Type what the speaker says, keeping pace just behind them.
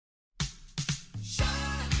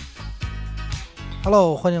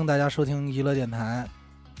Hello， 欢迎大家收听娱乐电台。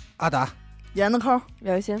阿达，严的抠，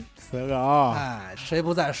刘鑫，死狗，哎，谁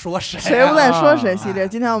不在说谁、啊？谁不在说谁系列？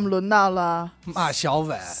今天我们轮到了骂小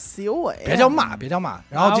伟，小伟、啊，别叫骂，别叫骂。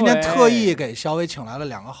然后今天特意给小伟请来了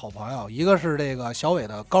两个好朋友，一个是这个小伟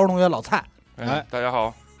的高中同学老蔡，哎，大家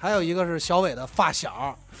好。还有一个是小伟的发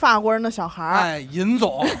小，法国人的小孩，哎，尹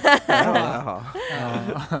总，大家好，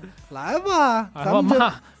来吧，咱们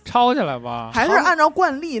骂抄起来吧，还是按照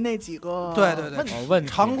惯例那几个对问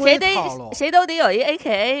常规套路，谁都得有一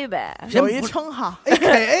AKA 呗，有一称号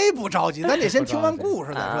 ，AKA 不着急，咱得先听完故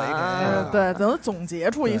事再说 AKA。对，等总结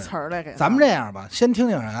出一词儿来给。咱们这样吧，先听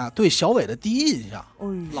听人啊对小伟的第一印象，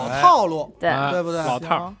老哎套路，对不对？老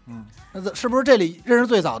套，那是不是这里认识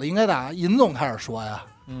最早的应该打尹总开始说呀？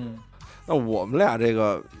那我们俩这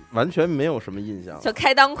个完全没有什么印象，就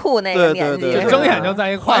开裆裤那个年纪，对，睁眼就在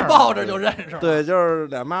一块怀抱着就认识了。对，就是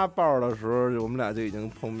俩妈抱着的时候，我们俩就已经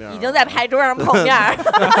碰面了，已经在牌桌上碰面，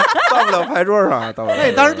到不了牌桌上，到不了。那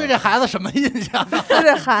你当时对这孩子什么印象？对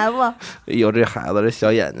这孩子，哎呦，这孩子这小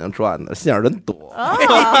眼睛转的，心眼真多。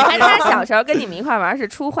还是他小时候跟你们一块玩是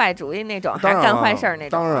出坏主意那种，还是干坏事那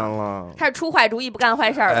种？当然了，他是出坏主意不干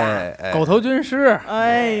坏事吧？哎，狗头军师，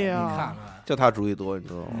哎你看呀，看。就他主意多，你知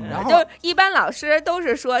道吗？然后就一般老师都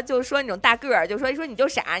是说，就说那种大个儿，就说你就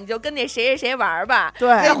傻，你就跟那谁谁谁玩吧。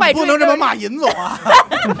对，你不能这么骂尹总啊！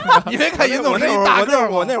你别看尹总是一大个儿，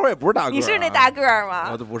我那会儿也不是大个儿，你是那大个儿吗？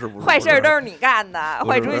我都不是，坏事都是你干的，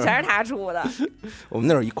坏主意全是他出的。我们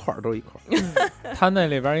那会儿一块儿都一块儿。他那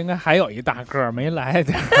里边应该还有一大个儿没来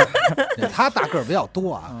点儿，他大个儿比较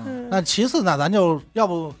多啊。那其次呢，咱就要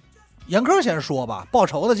不。严科先说吧，报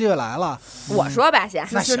仇的机会来了。我说吧，先。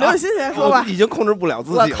那行，刘鑫先说吧。已经控制不了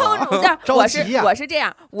自己了。我控制不着急呀。我是这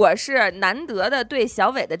样，我是难得的对小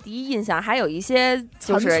伟的第一印象，还有一些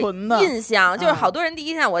就是印象，就是好多人第一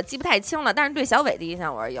印象我记不太清了，但是对小伟第一印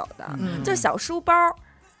象我是有的，就小书包。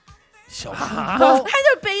小书包，他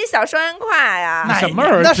就背一小双肩挎呀。什么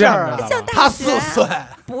时候的事儿啊？他4岁，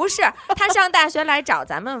不是他上大学来找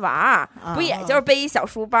咱们玩，不也就是背一小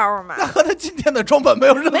书包吗？那和他今天的装扮没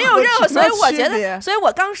有任何，所以我觉得，所以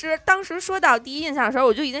我当时说到第一印象的时候，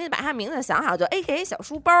我就已经把他名字想好，就 AKA 小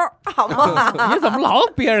书包，好不好？你怎么老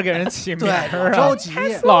憋着给人起名啊？着急，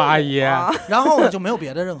老阿姨。然后呢，就没有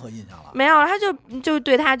别的任何印象了。没有，他就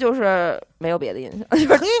对他就是没有别的印象，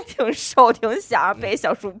就是挺瘦挺小，背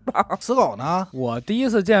小书包。死狗呢？我第一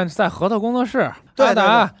次见在核桃工作室，对，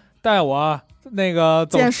带我那个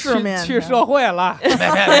走见世面去社会了。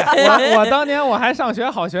别，我当年我还上学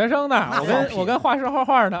好学生呢，我跟画室画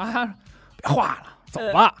画的啊，别画了，走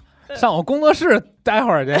吧，上我工作室待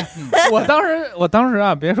会儿去。我当时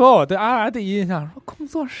啊，别说我对阿达第一印象，说工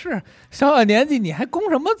作室小年纪你还工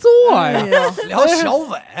什么作呀？聊小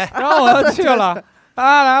伟，然后我就去了。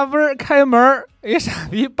阿达不是开门，一傻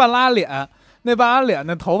逼半拉脸，那半拉脸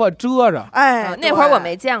那头发遮着，哎，那会儿我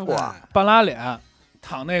没见过半拉脸，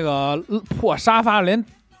躺那个破沙发，连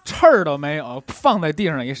翅儿都没有，放在地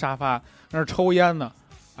上一沙发，那儿抽烟呢。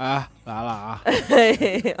哎，来了啊！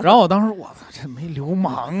然后我当时我操，这没流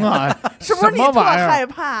氓啊，是不是你特害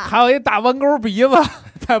怕？还有一大弯钩鼻子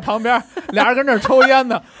在旁边，俩人跟那儿抽烟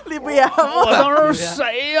呢。李不言，我当时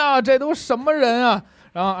谁呀？这都什么人啊？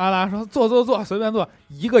然后阿达说坐，随便坐，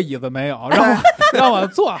一个椅子没有，让我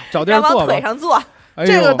坐，找地儿坐吧，往腿上坐。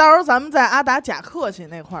这个到时候咱们在阿达假客气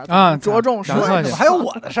那块儿啊着重说。还有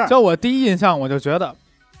我的事儿，就我第一印象我就觉得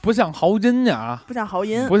不像豪金呀，不像豪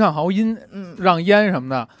音，让烟什么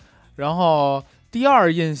的。然后第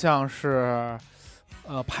二印象是，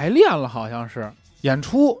排练了，好像是演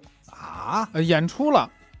出啊，演出了，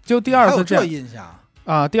就第二次见这印象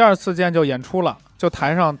啊，第二次见就演出了，就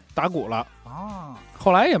台上打鼓了啊，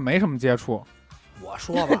后来也没什么接触。我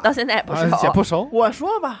说吧，到现在也不熟，也不熟。我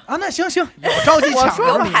说吧，啊，那行，有着急抢，我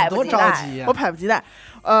说多着急呀，我迫不及待。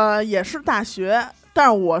也是大学，但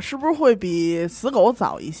是我是不是会比死狗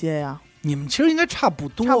早一些呀？你们其实应该差不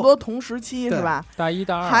多同时期是吧？大一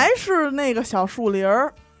大二还是那个小树林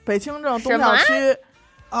儿，北清正东校区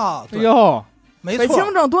啊？哎呦，没错，北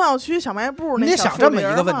清正东校区小卖部那。你想这么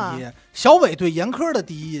一个问题，小伟对严科的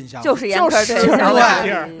第一印象就是严科对小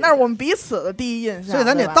伟，那是我们彼此的第一印象，所以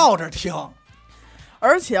咱得倒着听。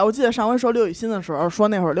而且我记得上回说刘雨欣的时候，说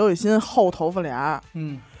那会儿刘雨欣厚头发帘，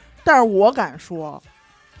但是我敢说，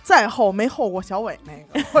再厚没厚过小伟那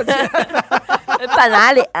个，我觉得半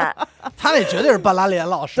拉脸，他那绝对是半拉脸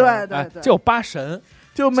老师，对，就八神，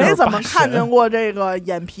就没怎么看见过这个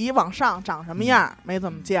眼皮往上长什么样，没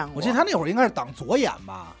怎么见过。我记得他那会儿应该是挡左眼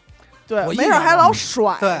吧，对，没准还老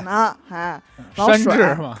甩呢，还老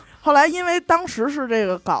甩嘛。后来因为当时是这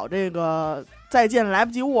个搞这个。再见来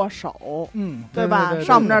不及握手，对吧？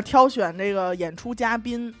上我们那儿挑选这个演出嘉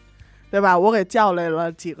宾，对吧？我给叫来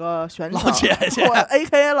了几个选手，老姐姐，我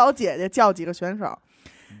AKA 老姐姐叫几个选手。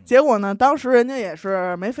结果呢，当时人家也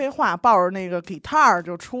是没废话，抱着那个 guitar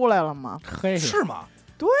就出来了嘛。嘿，是吗？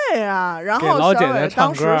对呀、然后小伟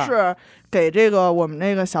当时是给这个我们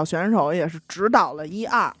那个小选手也是指导了1、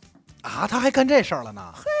2。啊，他还干这事儿了呢？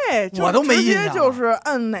嘿，我都没印象。直接就是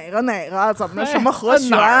摁哪个怎么着，什么和弦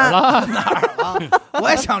哪儿了？哪儿了？我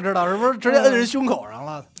也想知道，是不是直接摁人胸口上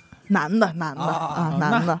了？男的男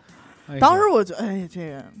的。当时我觉得，哎，这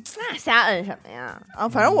个那瞎摁什么呀？啊，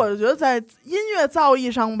反正我就觉得在音乐造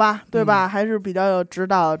诣上吧，对吧，还是比较有指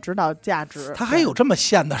导价值。他还有这么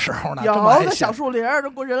闲的时候呢？有个小树林儿，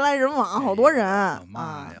这人来人往，好多人。妈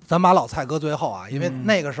呀！咱把老蔡搁最后啊，因为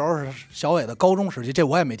那个时候是小伟的高中时期，这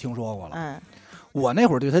我也没听说过了。哎，我那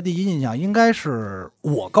会儿对他第一印象应该是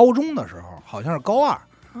我高中的时候，好像是高2，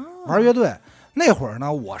玩乐队。那会儿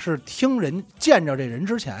呢，我是听人见着这人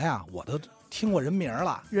之前呀，我都听过人名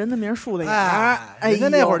了，人的名树的影。人家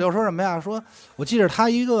那会儿就说什么呀？说我记着他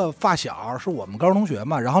一个发小是我们高中同学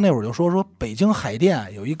嘛，然后那会儿就说北京海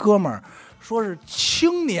淀有一哥们儿，说是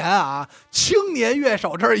青年乐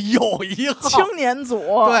手这儿有一号，青年组，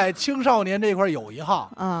对，青少年这块有一号，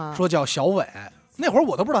说叫小伟。那会儿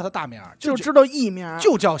我都不知道他大名，就知道艺名，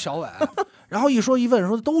就叫小伟。然后一问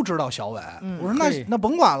说都知道小伟，我说那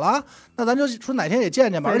甭管了，那咱就说哪天也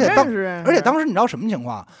见见吧。而且当时你知道什么情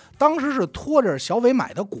况？当时是拖着小伟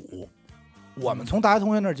买的鼓，我们从大学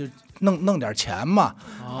同学那儿就弄点钱嘛，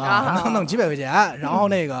弄几百块钱，然后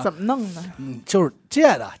那个怎么弄的？就是借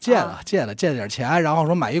点钱，然后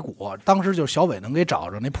说买一鼓。当时就小伟能给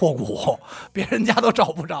找着那破鼓，别人家都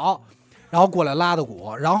找不着，然后过来拉的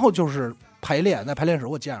鼓，然后就是排练，在排练室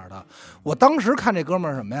我见着他，我当时看这哥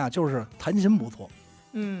们儿什么呀，就是弹琴不错，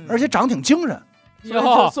而且长挺精神，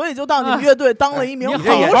所以就到你们乐队当了一名你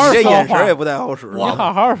这眼神也不太好使。你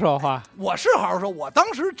好好说话，我是好好说，我当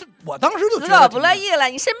时就觉得不乐意了。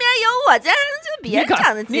你身边有我，竟然就别人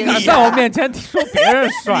长得精神，你敢在我面前说别人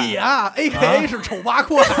帅？你啊 ，AKA 是丑八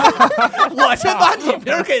怪，我先把你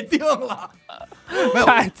名儿给定了。没有，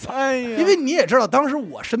哎呀，因为你也知道，当时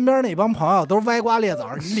我身边那帮朋友都是歪瓜裂枣，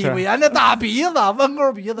李不言这大鼻子、弯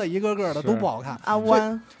钩鼻子，一个个的都不好看。阿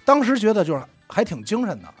弯，当时觉得就是还挺精神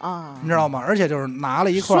的啊，你知道吗？而且就是拿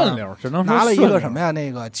了一块顺溜，只能说拿了一个什么呀？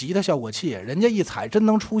那个吉他效果器，人家一踩真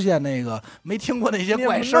能出现那个没听过那些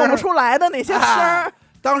怪声，弄不出来的那些声。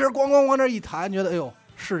当时咣咣咣这一弹，觉得哎呦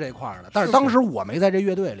是这块的，但是当时我没在这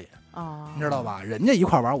乐队里。你知道吧？人家一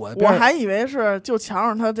块玩，我还以为是就瞧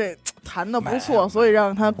上他这弹的不错，所以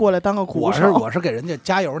让他过来当个鼓手。我是给人家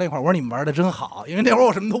加油那块，我说你们玩的真好，因为那会儿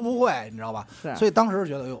我什么都不会，你知道吧？所以当时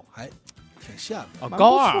觉得哟，还挺羡慕。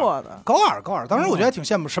高二，当时我觉得挺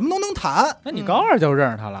羡慕，什么都能弹。那你高2就认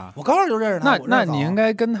识他了？我高2就认识他。那你应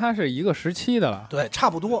该跟他是一个时期的了。对，差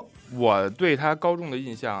不多。我对他高中的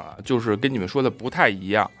印象啊，就是跟你们说的不太一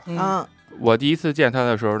样。我第一次见他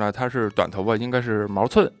的时候呢，他是短头发，应该是毛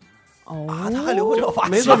寸。他还留过这个发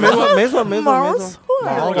型，没错，毛寸，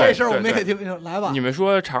这事儿我们也得听听，来吧。你们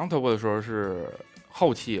说长头发的时候是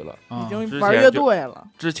后期了，已经玩乐队了。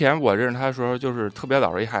之前我认识他的时候就是特别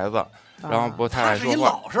老实一孩子，然后不太爱说话。他是一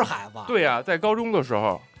老实孩子。对呀，在高中的时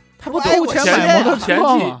候，他不偷钱买摩托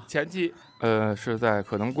车吗？前期是在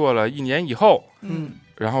可能过了1年以后，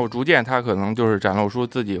然后逐渐他可能就是展露出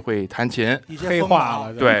自己会弹琴，黑化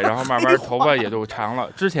了，对，然后慢慢头发也就长了。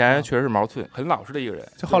之前确实是毛寸，很老实的一个人。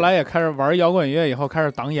就后来也开始玩摇滚乐，以后开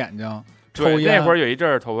始挡眼睛、抽烟。那会儿有一阵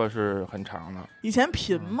儿头发是很长的。以前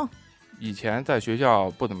贫吗？以前在学校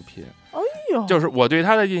不怎么贫。哎呦，就是我对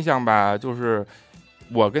他的印象吧，就是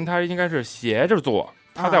我跟他应该是斜着坐，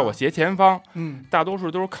他在我斜前方，大多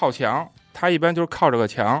数都是靠墙，他一般就是靠着个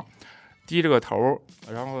墙。低着个头，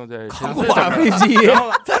然后在扛管飞机，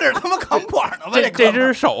在这他妈扛管呢吧？这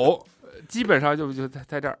只手基本上就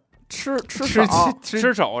在这儿吃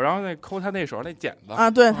手，然后抠他那手那剪子啊，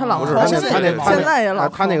对他老抠，现在也老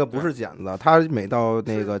抠。他那个不是剪子，他每到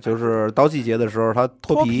那个就是到季节的时候，他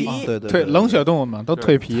脱皮，对，冷血动物嘛都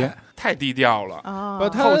蜕皮，太低调了啊！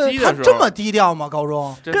后期的时候他这么低调吗？高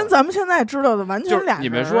中跟咱们现在知道的完全俩人。你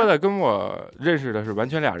们说的跟我认识的是完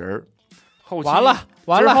全俩人。后期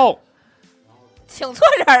完了。请错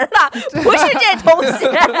人了，不是这同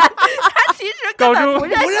学，他其实根本不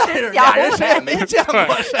认识小伟，谁也没见过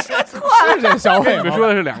谁，说错了，是这小伟吗？你们说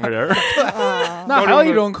的是2个人。那还有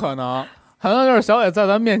一种可能就是小伟在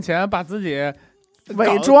咱面前把自己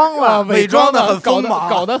伪装了，伪装的很锋芒，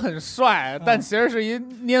搞得很帅，但其实是一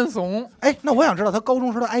蔫怂。哎，那我想知道他高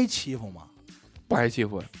中时候挨欺负吗？不挨欺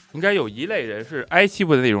负，应该有一类人是挨欺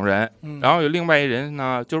负的那种人，然后有另外一人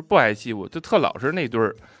呢，就是不挨欺负，就特老实那堆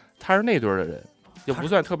儿，他是那堆儿的人。就不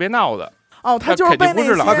算特别闹的哦，他就是被那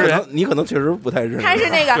些你可能确实不太认识。他是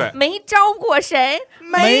那个没招过谁，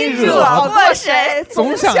没惹过谁，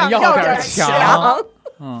总想要点强。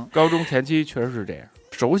高中前期确实是这样。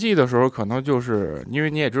熟悉的时候，可能就是因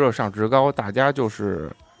为你也知道上职高，大家就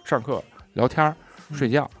是上课聊天、睡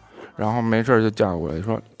觉，然后没事就叫过来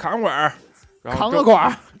说扛会儿，扛个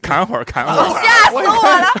管，扛会儿，吓死我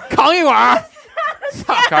了，扛一管，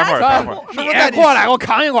扛会儿，你过来给我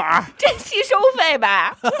扛一管，这期收费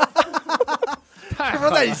吧？是不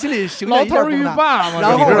是在你心里形成老头浴霸嘛？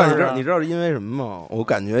然后你知道是因为什么吗？我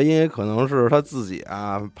感觉因为可能是他自己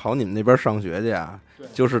啊，跑你们那边上学去啊，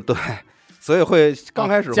就是对。所以会刚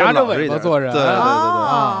开始夹着尾巴做人，对，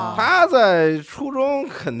他在初中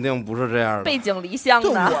肯定不是这样的，背井离乡的。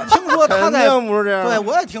我听说他在肯定不是这样，对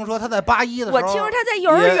我也听说他在81的时候，我听说他在幼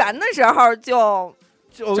儿园的时候就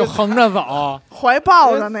横着走，怀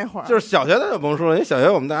抱着那会儿，就是小学的就甭说了，因为小学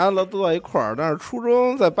我们大家都在一块儿，但是初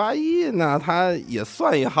中在81，那他也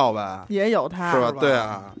算一号吧，也有他是吧？对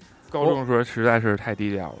啊。高中时候实在是太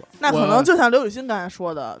低调了，那可能就像刘雨欣刚才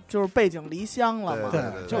说的，就是背井离乡了嘛。对，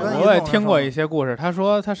我也听过一些故事。他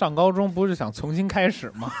说他上高中不是想重新开始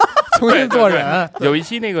吗？重新做人。有一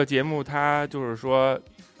期那个节目，他就是说，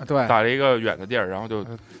对，找了一个远的地儿，然后就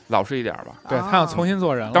老实一点吧。对他想重新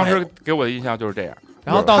做人了。当时给我的印象就是这样。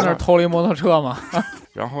然后到那儿偷了一摩托车嘛。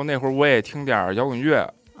然后那会儿我也听点摇滚乐，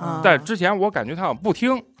但之前我感觉他好像不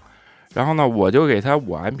听。然后呢，我就给他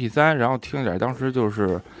我 MP3，然后听点当时就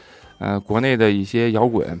是。国内的一些摇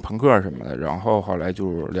滚、朋克什么的，然后后来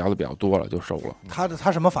就聊的比较多了，就收了。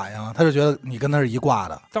他什么反应啊？他就觉得你跟他是一挂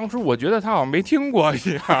的。当时我觉得他好像没听过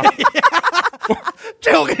一样。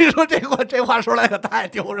这我跟你说，这话说来可太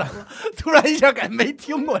丢人了，突然一下感觉没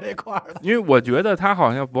听过这块的。因为我觉得他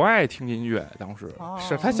好像不爱听音乐，当时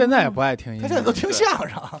是他现在也不爱听音乐，他现在都听相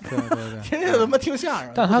声，对，天天他妈听相声。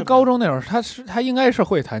但他高中那会儿，他应该是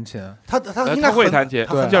会弹琴，他应该会弹琴，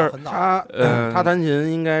就是他弹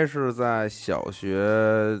琴应该是在小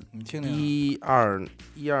学一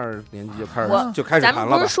二年级就开始弹了吧。咱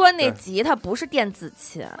们不是说那吉他不是电子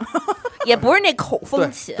琴，也不是那口风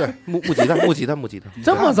琴，对，木吉他，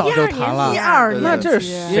这么早就弹了，12年，那这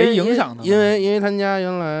是谁影响的？因为他家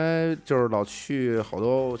原来就是老去好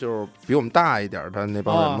多就是比我们大一点的那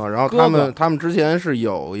帮人嘛，然后他们之前是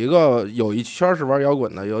有一圈是玩摇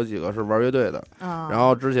滚的，有几个是玩乐队的，然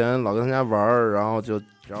后之前老跟他家玩，然后就。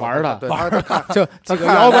玩的，他就几个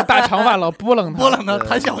摇滚大长发老拨楞他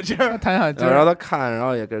弹小节儿，然后他看，然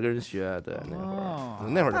后也跟人学，对，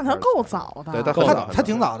那会儿那他够早的，对，他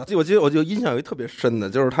挺早的。我记得我就印象有一特别深的，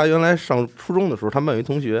就是他原来上初中的时候，他们有一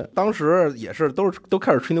同学，当时也是都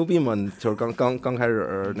开始吹牛逼嘛，就是刚开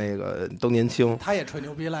始那个都年轻，他也吹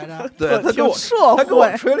牛逼来着，对，他给我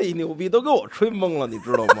吹了一牛逼，都给我吹懵了，你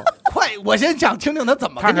知道吗？快，我先想听听他怎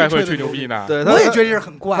么他还会吹牛逼呢？对，我也觉得这是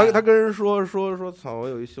很怪。他跟人说，操，我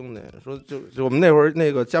有一兄弟，说就我们那会儿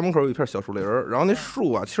那个家门口有一片小树林，然后那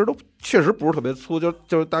树啊，其实都确实不是特别粗，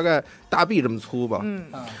就大概大臂这么粗吧。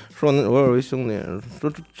说我有一兄弟，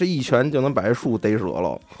说这一拳就能把这树逮折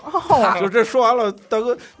了。就这说完了，大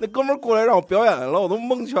哥那哥们过来让我表演了，我都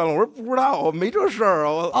蒙圈了。我说不知道，没这事儿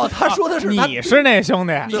啊。他说的是你是那兄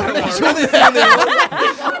弟，你是那兄弟，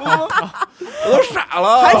我都傻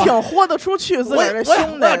了，还挺豁得出去自个儿这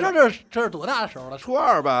兄弟。这是多大的时候了？初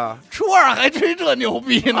2吧，初2还吹这牛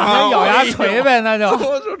逼呢，咬牙锤呗，那就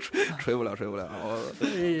我就吹不了。哎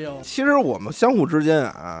呦，其实我们相互之间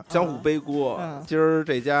啊，相互背锅。今儿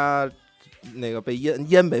这家那个被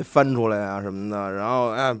烟被翻出来啊什么的，然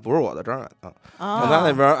后不是我的张远啊，他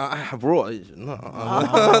那边不是我的尹寻的啊，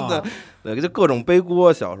对，就各种背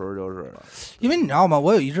锅。小时候就是因为你知道吗？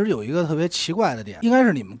我一直有一个特别奇怪的点，应该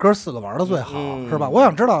是你们哥4个玩的最好，是吧？我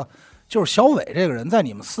想知道，就是小伟这个人在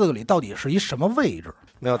你们4个里到底是一什么位置？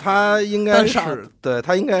没有，他应该是对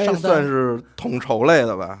他应该算是统筹类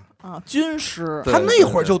的吧。军师，他那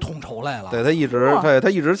会儿就统筹来了。对，他一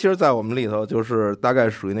直其实，在我们里头就是大概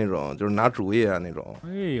属于那种就是拿主意啊那种。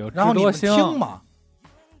哎呦，然后你们听吗？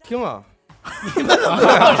听啊，你们怎么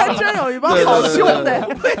还真有一帮好兄弟？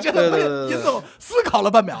对，尹总思考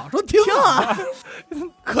了半秒，说听啊，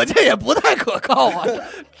可见也不太可靠啊。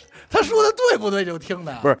他说的对不对就听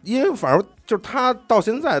的，不是因为反正就是他到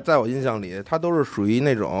现在在我印象里，他都是属于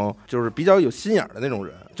那种就是比较有心眼的那种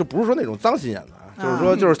人，就不是说那种脏心眼的。就是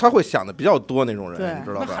说，就是他会想的比较多那种人，你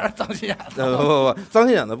知道吧？还是脏心眼的？不，脏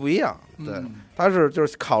心眼的不一样。对，他是就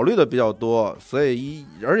是考虑的比较多，所以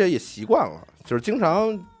而且也习惯了，就是经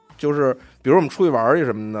常就是比如我们出去玩去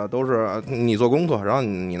什么的，都是你做功课，然后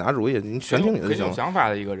你拿主意，你全听你的就行。有想法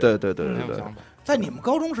的一个人。对。在你们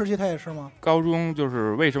高中时期他也是吗？高中就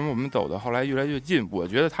是为什么我们走的后来越来越近？我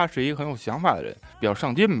觉得他是一个很有想法的人，比较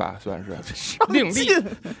上进吧，算是另类，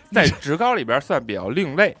在职高里边算比较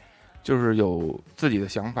另类，就是有自己的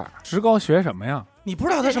想法。职高学什么呀？你不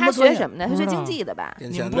知道他他学什么的？他学经济的吧？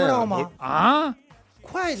你们不知道吗？啊，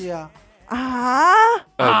会计啊。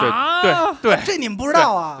对，这你们不知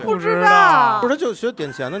道啊？不知道，不是就学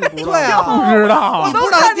点钱的，你不知道？对啊，不知道。我都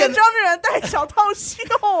看见张志远戴小套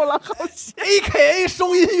袖了，好像 AKA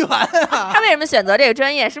收银员啊。他为什么选择这个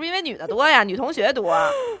专业？是不是因为女的多呀？女同学多？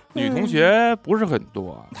女同学不是很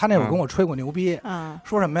多。他那会儿跟我吹过牛逼，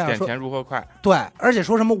说什么呀？点钱如何快？对，而且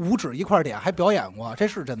说什么五指一块点，还表演过，这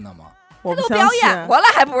是真的吗？我都表演过了，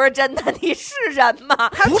还不是真的？你是人吗？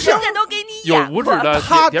不是，人家都给你演有五指的。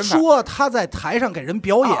他说他在台上给人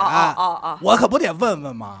表演，我可不得问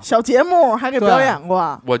问吗？小节目还给表演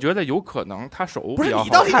过。我觉得有可能他手不是你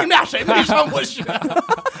到底你们俩谁没上过学？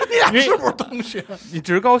你俩是不是同学？你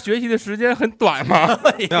职高学习的时间很短吗？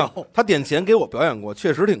没有，他点钱给我表演过，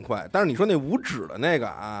确实挺快。但是你说那五指的那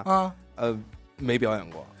个没表演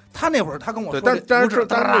过。他那会儿他跟我说，但是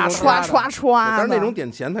刷刷刷，但是那种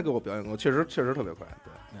点钱他给我表演过，确实特别快。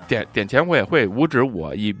对，点钱我也会，五指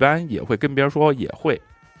我一般也会跟别人说也会。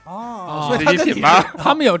所以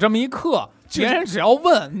他们有这么一课，别人只要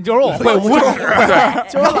问你就说我会五指，对，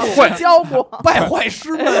就是老师教过，败坏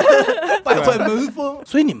师门，败坏门风。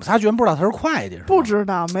所以你们仨居然不知道他是会计，是吧？不知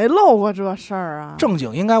道，没漏过这事儿啊。正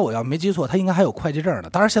经应该我要没记错，他应该还有会计证呢，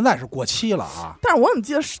当然现在是过期了啊。但是我怎么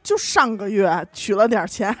记得就上个月取了点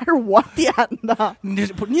钱，还是我点的？你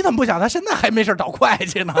怎么不想他现在还没事找会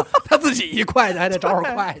计呢？他自己一会计还得找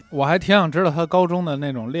会计。我还挺想知道他高中的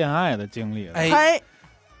那种恋爱的经历的。哎。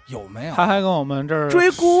有没有？他还跟我们这儿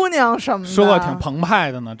追姑娘什么的，说过挺澎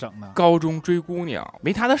湃的呢，整的。高中追姑娘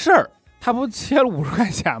没他的事儿，他不切了50块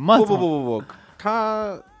钱吗？不，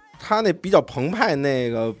他那比较澎湃那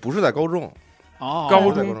个不是在高中，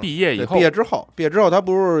高中毕业以后，毕业之后他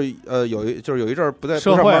不是有一阵儿不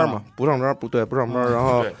上班嘛，不上班，然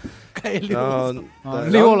后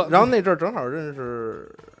溜了，然后那阵儿正好认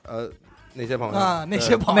识那些朋友啊，那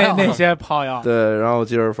些朋友，对，然后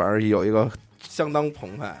今儿反正有一个。相当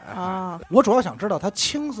澎湃啊！我主要想知道他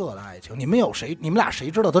青涩的爱情，你们俩谁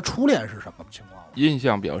知道他初恋是什么情况？印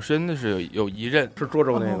象比较深的是有一任是涿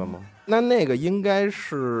州那个吗？那个应该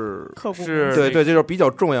是对，这就是比较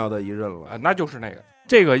重要的一任了那就是那个，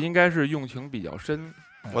这个应该是用情比较深。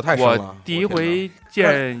我太深了。我第一回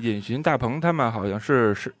见尹寻、大鹏他们好像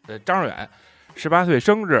是张远18岁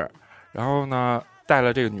生日，然后呢带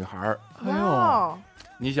了这个女孩。哎呦！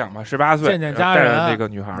你想吧，18岁见家人，带着这个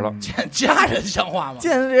女孩了，见家人像话吗？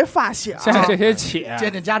见这发小，见这些且，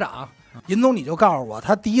见家长。尹总，你就告诉我，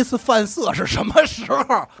他第一次犯色是什么时候？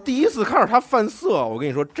第一次看着他犯色，我跟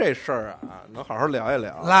你说这事儿能好好聊一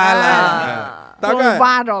聊。来，大概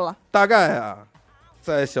挖着了。大概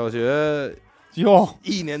在小学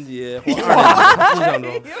1年级或2年级，印象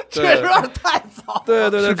中确实有点太早。对，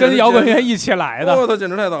是跟摇滚乐一起来的。他简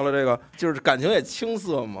直太早了，这个就是感情也青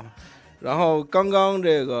涩嘛。然后刚刚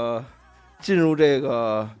这个进入这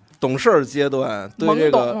个懂事阶段，对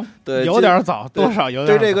这个对有点早，多少有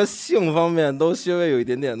点对这个性方面都稍微有一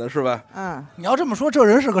点点的是吧？你要这么说，这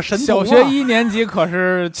人是个神童。小学1年级可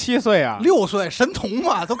是7岁啊，6岁神童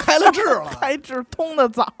嘛，都开了智了，开智通的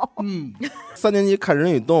早。3年级看《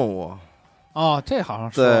人与动物》这好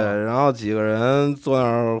像是对，然后几个人坐那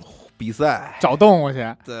儿比赛找动物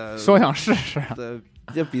去，对，说想试试，对。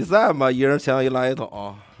就比赛嘛，一人前有一垃圾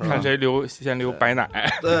桶，看谁先流白奶。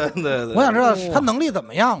对，我想知道他能力怎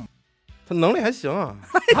么样？他能力还行啊。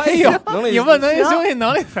哎呦，能力你问能力行，你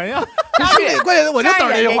能力怎样？关键我就等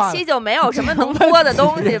这句话。这期就没有什么能播的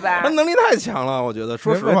东西吧？他能力太强了，我觉得，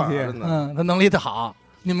说实话，真的。他能力好。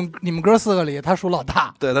你们哥4个里，他属老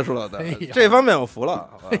大。对，他属老大。这方面我服了。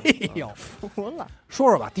哎呦，服了。说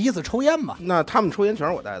说吧，第一次抽烟吧。那他们抽烟全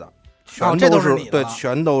是我带的。这都是你的，对，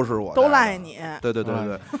全都是我，都赖你。对，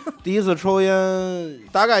第一次抽烟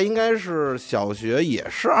大概应该是小学，也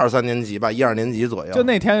是2、3年级吧，1、2年级左右。就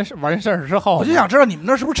那天完事儿之后，我就想知道你们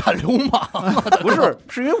那是不是产流氓？不是，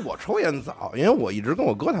是因为我抽烟早，因为我一直跟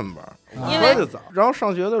我哥他们玩，因为就早。然后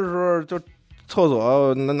上学的时候就厕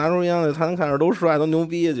所拿出烟来，他能看着都帅，都牛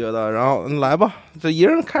逼，觉得，然后来吧，就一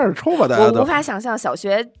人开始抽吧，大家都。我无法想象小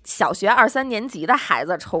学2、3年级的孩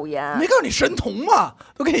子抽烟。没告诉你神童吗？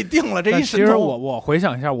都给你定了这一神童。其实我回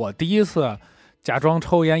想一下，我第一次假装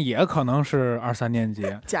抽烟也可能是2、3年级。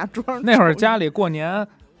假装那会儿家里过年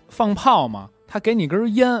放炮嘛，他给你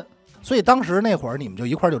根烟，所以当时那会儿你们就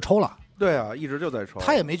一块就抽了。对啊，一直就在抽，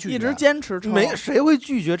他也没拒绝，一直坚持抽，没谁会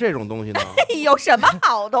拒绝这种东西呢？有什么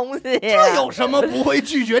好东西？这有什么不会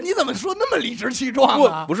拒绝？你怎么说那么理直气壮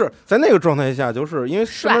啊？不是在那个状态下，就是因为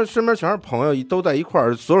身边全是朋友，都在一块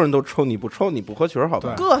儿，所有人都抽，你不抽你不喝，确实好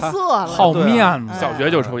办。各色了，好面子。小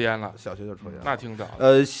学就抽烟了，小学就抽烟，那挺早。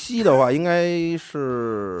吸的话应该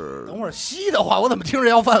是，等会儿吸的话，我怎么听着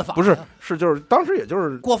要犯法？不是，就是当时也就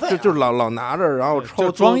是过分，就老拿着，然后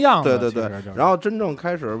抽装样子，对，然后真正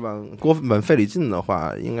开始往肺里进的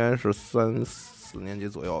话，应该是3、4年级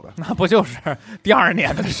左右吧。那不就是第2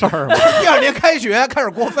年的事儿吗？第2年开学开始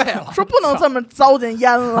过肺了，说不能这么糟践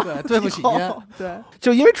烟了。对不起烟。对，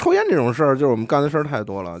就因为抽烟这种事儿，就是我们干的事儿太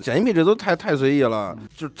多了，捡一屁这都太随意了，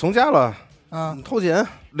就从家了。偷钱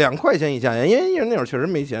2块钱一家烟，因为那会儿确实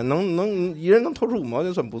没钱，能一人能偷出5毛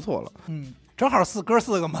钱算不错了。正好哥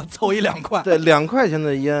4个嘛，凑一2块。对，2块钱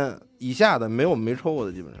的烟以下的没有我们没抽过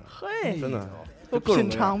的，基本上。嘿，真的。都品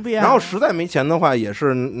尝遍，然后实在没钱的话，也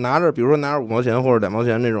是比如说拿着5毛钱或者2毛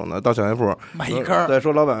钱那种的，到小卖部买一根。对，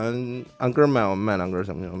说老板按根卖，我们卖2根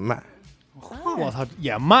行不行？卖。我操，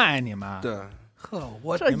也卖你们？对。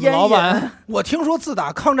我这烟老板，我听说自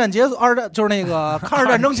打抗战结束，就是那个抗日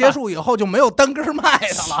战争结束以后，就没有单根卖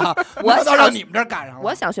的了。我倒让你们这儿赶上了。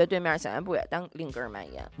我小学对面小卖部也另根卖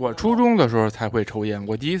烟。我初中的时候才会抽烟，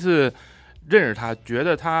我第一次认识他，觉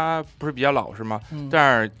得他不是比较老实吗？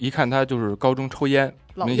但是一看他就是高中抽烟，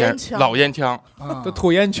老烟枪，都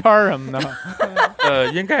吐烟圈什么的。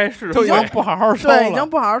应该是都已经不好好抽了，对，已经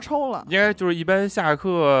不好好抽了。应该就是一般下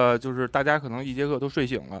课，就是大家可能一节课都睡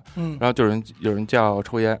醒了，然后有人叫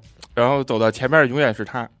抽烟，然后走到前面永远是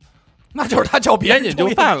他，那就是他叫别人就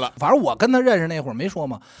犯了。反正我跟他认识那会儿没说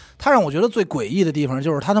嘛，他让我觉得最诡异的地方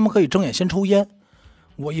就是他们可以睁眼先抽烟，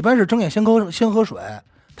我一般是睁眼先喝水，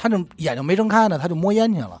他这眼睛没睁开呢，他就摸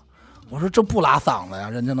烟去了。我说这不拉嗓子呀，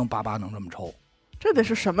人家能叭叭能这么抽。这得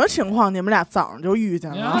是什么情况？你们俩早上就遇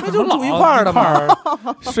见了？这就住一块儿的嘛，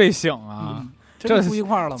睡醒啊，这住一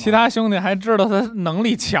块儿了吗？其他兄弟还知道他能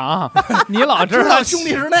力强，你老知道兄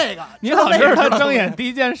弟是那个，你老知道他睁眼第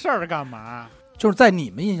一件事儿干嘛？就是在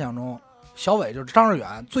你们印象中，小伟就是张志远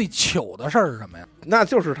最糗的事儿是什么呀？那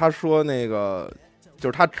就是他说那个，就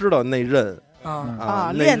是他知道那任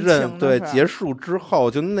恋情对结束之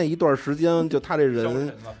后，就那一段时间，就他这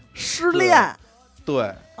人失恋，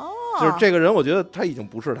对。就是这个人，我觉得他已经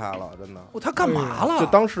不是他了，真的。他干嘛了？就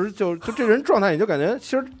当时就这人状态，你就感觉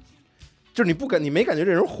其实就是你没感觉这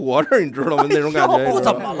人活着，你知道吗？那种感觉。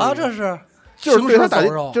怎么了？这是就是对他打击，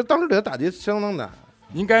就当时对他打击相当大。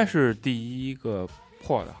应该是第一个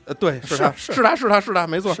破的。对，是他，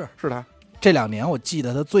没错，是他。这2年我记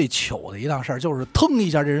得他最糗的一档事儿，就是腾一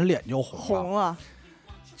下这人脸就红了。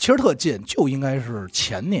其实特近，就应该是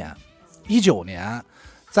前年19年。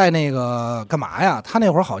在那个干嘛呀？他那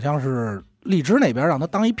会儿好像是荔枝那边让他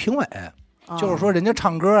当一评委，就是说人家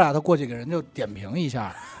唱歌啊，他过去给人就点评一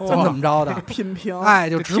下，怎么着的品评，哎，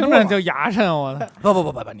就直播听着就牙碜我的。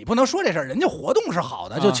不，你不能说这事儿，人家活动是好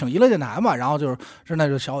的，就请娱乐电台嘛，然后就是那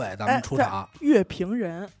就小伟咱们出场，乐评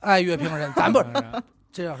人，乐评人，咱不是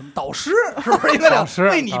这叫什么导师，是不是应该叫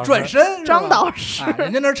为你转身？张导师，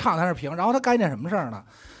人家那唱他那评，然后他干一件什么事儿呢？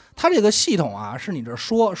他这个系统啊，是你这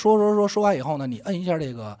说完以后呢，你摁一下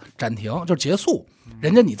这个暂停，就是结束，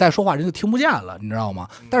人家你再说话，人就听不见了，你知道吗？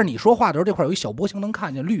但是你说话的时候，这块有一小波形能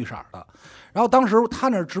看见绿色的。然后当时他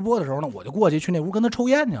那直播的时候呢，我就过去那屋跟他抽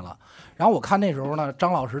烟去了。然后我看那时候呢，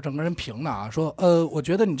张老师整个人评的啊，说我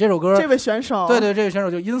觉得你这首歌，这位选手，对，这位选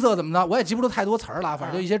手就音色怎么的，我也记不住太多词儿了，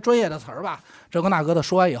反正就一些专业的词儿吧，这个那个的。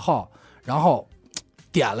说完以后，然后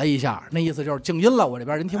点了一下，那意思就是静音了，我这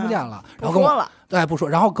边人听不见了，然后跟我对不说，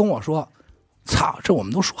然后跟我说。操！这我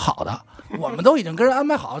们都说好的，我们都已经跟人安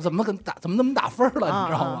排好，怎么那么打分了，你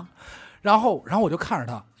知道吗？然后我就看着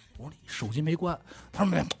他，我说你手机没关，他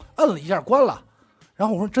说没，摁了一下关了。然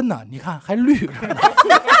后我说真的，你看还绿着呢，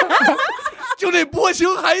就那波形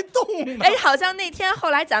还动呢。哎，好像那天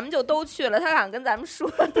后来咱们就都去了，他好像跟咱们说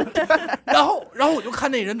的。然后我就看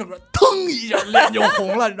那人整个腾一下脸就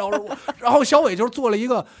红了，你知道吗？然后小伟就是做了一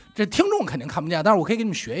个，这听众肯定看不见，但是我可以给你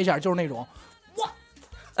们学一下，就是那种。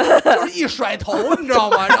就是一甩头，你知道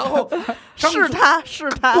吗？然后是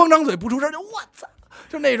他，光张嘴不出声，就我操，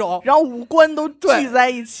就那种，然后五官都聚在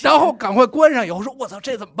一起，然后赶快关上以后说，我操，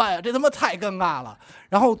这怎么办呀？这他妈太尴尬了。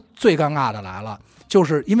然后最尴尬的来了，就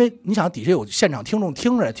是因为你想底下有现场听众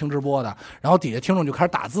听着听直播的，然后底下听众就开始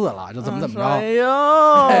打字了，就怎么着。哎呦，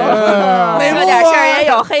说点事儿也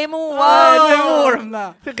有黑幕啊，内幕什么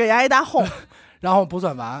的，就给伢一大哄。然后不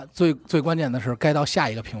算完，最关键的是该到下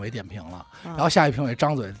一个评委点评了。然后下一个评委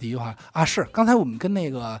张嘴的第一句话啊，是刚才我们跟那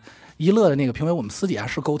个一乐的那个评委，我们私底下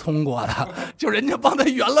是沟通过的，就人家帮他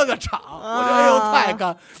圆了个场。我觉得哎呦太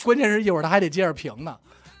干，关键是一会儿他还得接着评呢，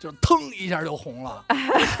就腾一下就红了。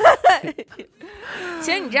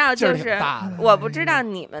其实你知道，就是我不知道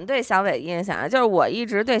你们对小伟印象，就是我一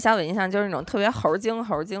直对小伟印象就是那种特别猴精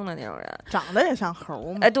的那种人，长得也像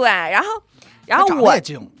猴嘛。对，然后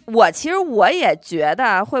其实我也觉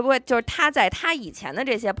得会不会就是他在他以前的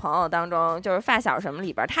这些朋友当中，就是发小什么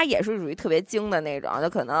里边，他也是属于特别精的那种，就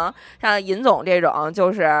可能像尹总这种，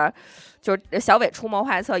就是小伟出谋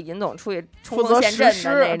划策，尹总出去冲锋陷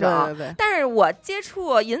阵的那种。对。但是我接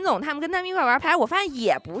触尹总他们跟他们一块玩牌，我发现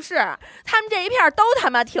也不是，他们这一片都他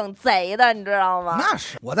妈挺贼的，你知道吗？那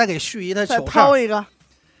是，我再给续一他糗事。再抛一个，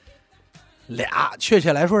俩，确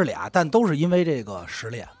切来说是俩，但都是因为这个失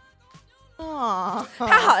恋。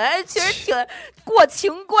他好像确实挺过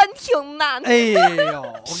情关挺难的。哎呦，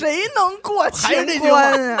谁能过情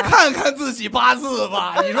关啊？看看自己八字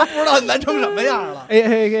吧，你说不知道难成什么样了。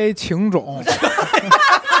A 情种，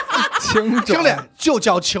情种，就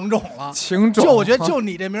叫情种了。情种，就我觉得就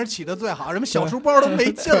你这名起的最好，什么小书包都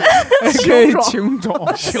没劲。A 情种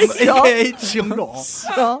，A 情种。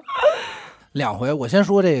行。两回，我先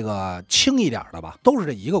说这个轻一点的吧，都是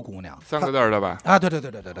这一个姑娘，3个字的吧？啊，对，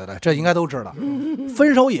这应该都知道。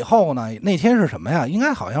分手以后呢，那天是什么呀？应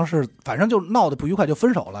该好像是，反正就闹得不愉快就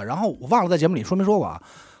分手了。然后我忘了在节目里说没说过啊。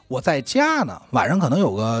我在家呢，晚上可能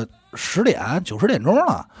有个10点、9、10点钟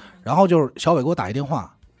了，然后就是小伟给我打一电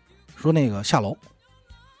话，说那个下楼，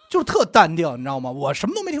就是特淡定，你知道吗？我什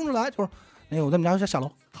么都没听出来，就是那个我在我们家下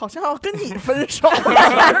楼。好像要跟你分手，可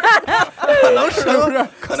能是不是？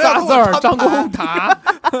可能仨字儿张公塔，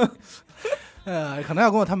可能要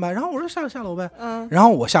跟我摊牌。然后我说下楼呗，然后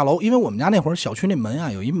我下楼，因为我们家那会儿小区那门啊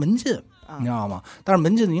有一门禁，你知道吗？但是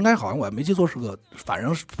门禁应该好像我也没记错是个，反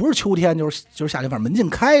正不是秋天就是夏天，反正门禁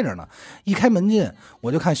开着呢。一开门禁，我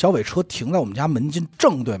就看小伟车停在我们家门禁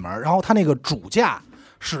正对门，然后他那个主驾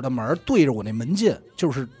驶的门对着我那门禁就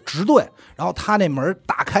是直对，然后他那门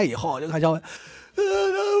打开以后，我就看小伟。哎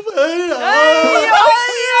呦，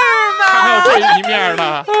他还有这一面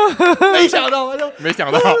呢，没想到，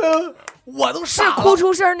我都是哭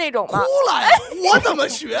出声那种吗？哭了呀！我怎么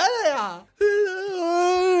学的呀？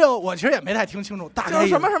我其实也没太听清楚，大概就是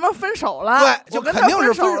什么分手了，对，就肯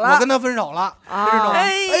定是我跟他分手了啊！这种，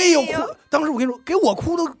哎呦哭！当时我跟你说，给我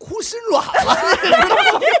哭都哭心软了，你知道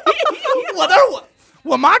吗？我当时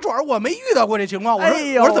我麻爪，我没遇到过这情况。我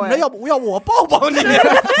说怎么着？要不我抱抱你？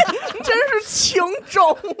真是情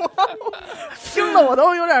种啊！听得我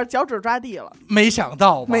都有点脚趾抓地了。没想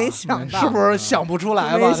到，是不是想不出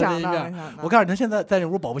来吧？没想到。我告诉你，他现在在那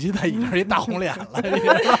屋保不齐他已经是一大红脸了。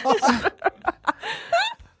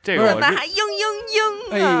这个那还嘤嘤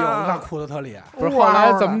嘤！哎呦，那哭得特厉害。不是后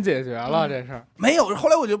来怎么解决了这事儿？没有，后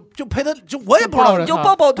来我就陪他，就我也不知道，就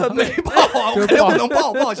抱他，没抱啊，我肯定不能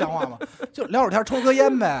抱，像话吗？就聊会儿天，抽根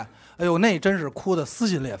烟呗。哎呦，那真是哭得撕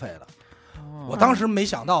心裂肺的。我当时没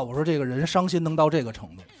想到，我说这个人伤心能到这个程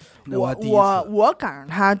度。我赶上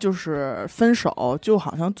他就是分手，就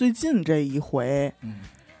好像最近这一回，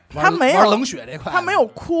他没有冷血这块，他没有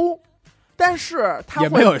哭。但是他也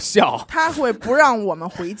没有笑，他会不让我们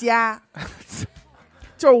回家，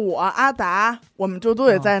就是我阿达，我们就都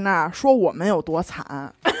得在那儿说我们有多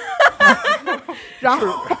惨，然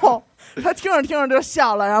后他听着就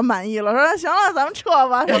笑了，然后满意了，说行了，咱们撤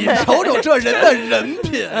吧。你瞅瞅这人的人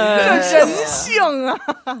品，这人性啊！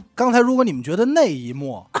刚才如果你们觉得那一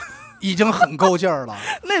幕已经很够劲儿了，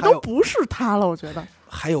那都不是他了，我觉得。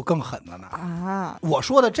还有更狠的呢啊！我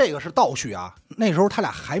说的这个是倒叙啊，那时候他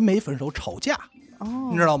俩还没分手，吵架，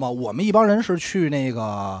你知道吗？我们一帮人是去那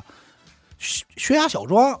个薛家小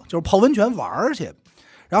庄，就是泡温泉玩去。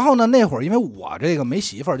然后呢，那会儿因为我这个没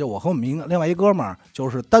媳妇儿，就我和我们另外一哥们儿就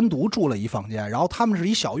是单独住了一房间，然后他们是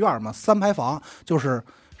一小院嘛，3排房，就是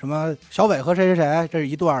什么小伟和谁这是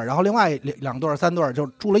一对儿，然后另外2对儿3对儿就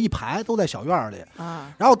住了一排，都在小院里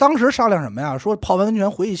啊。然后当时商量什么呀？说泡完温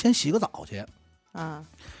泉回去先洗个澡去。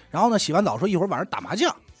然后呢，洗完澡说一会儿晚上打麻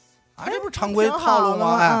将，这不是常规套路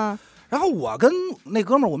吗？然后我跟那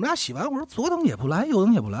哥们儿，我们俩洗完，我说左等也不来，右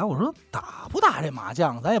等也不来，我说打不打这麻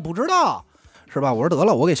将，咱也不知道，是吧？我说得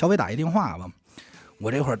了，我给小伟打一电话吧。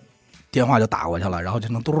我这会儿电话就打过去了，然后就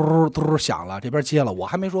能嘟嘟响了，这边接了，我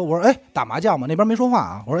还没说，我说打麻将吗？那边没说话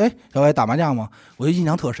啊。我说小伟打麻将吗？我就印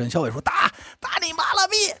象特深，小伟说打你妈了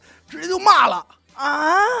逼，直接就骂了。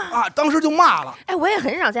当时就骂了。我也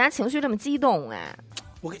很少见他情绪这么激动，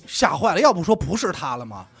我给吓坏了。要不说不是他了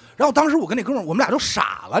吗？然后当时我跟那哥们儿，我们俩就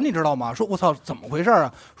傻了，你知道吗？说我操，怎么回事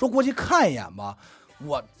啊？说过去看一眼吧。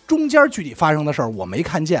我中间具体发生的事儿我没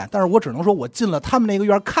看见，但是我只能说我进了他们那个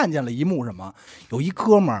院看见了一幕什么，有一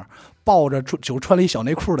哥们儿抱着就穿了一小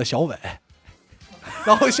内裤的小伟。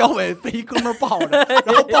然后小伟被一哥们抱着，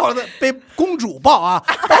然后抱着被公主抱啊，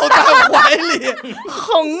抱在怀里，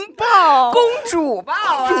横抱，公主抱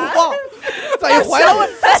啊，公主抱，在怀里。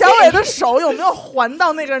小伟的手有没有环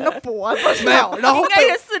到那个人的脖子上？没有，然后应该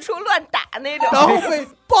是四处乱打那种，然后被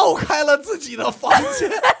抱开了自己的房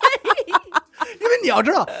间。因为你要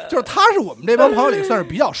知道，就是他是我们这帮朋友里算是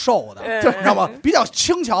比较瘦的，就你知道吗？比较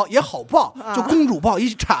轻巧，也好抱，就公主抱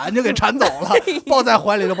一铲就给铲走了，抱在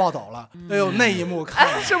怀里就抱走了。哎呦，那一幕看，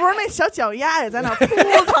是不是那小脚丫也在那扑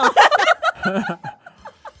腾？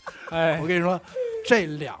哎，我跟你说，这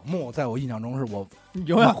两幕在我印象中是我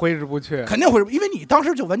永远挥之不去，肯定会，因为你当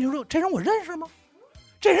时就完全说，这人我认识吗？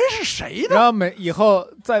这人是谁呢？然后以后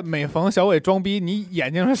在每逢小伟装逼，你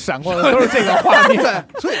眼睛上闪过的都是这个画面。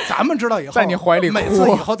对，所以咱们知道以后，在你怀里哭，每次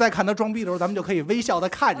以后再看他装逼的时候，咱们就可以微笑的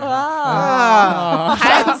看着他啊，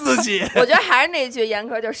看自己。我觉得还是那句严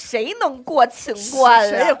苛，就是谁能过情关，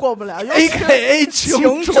谁也过不了。AKA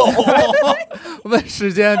情种，问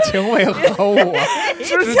世间情为何物？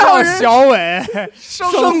只叫小伟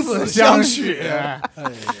生死相许。哎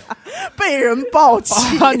呀，被人抱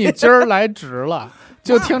起，把你今儿来值了。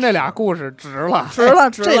就听这俩故事，值了。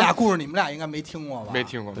这俩故事你们俩应该没听过吧？没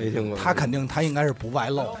听过。他应该是不外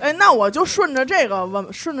露。哎，那我就顺着这个问，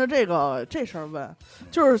这事儿问，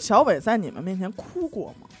就是小伟在你们面前哭过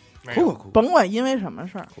吗？哭过，甭管因为什么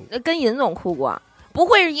事儿。跟尹总哭过，不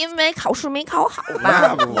会是因为考试没考好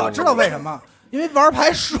吧？我知道为什么。因为玩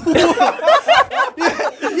牌输了，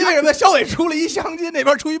因为什么？小伟出了一相亲，那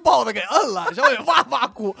边出一豹子给摁了，小伟哇哇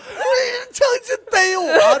哭，相亲逮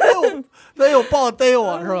我，得有豹子逮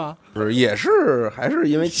我是吧？不是，也是还是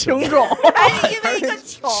因为情种，还是因为一个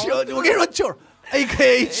球。我跟你说，就是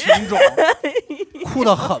AKA 情种，哭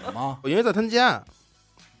得狠吗？因为在他家。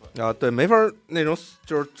啊，对，没法那种，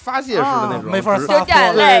就是发泄式的那种，没法撒泼，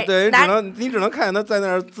对，你只能看见他在那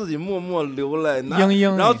儿自己默默流泪，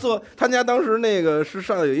然后他家当时那个是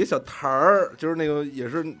上有一个小台儿，就是那个也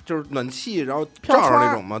是就是暖气，然后罩着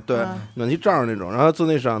那种嘛，对，暖气罩着那种，然后坐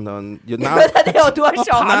那上头也拿，他得有多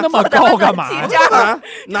少？爬那么高干嘛？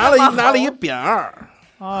拿了一扁二。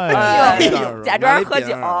哎呦，假装喝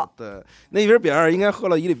酒，对，那瓶扁二应该喝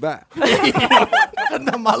了1礼拜，真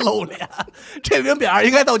他妈露脸！这瓶扁二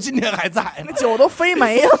应该到今天还在，那酒都飞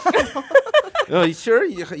没了。其实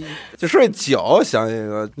就说酒，想一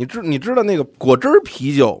个，你知道那个果汁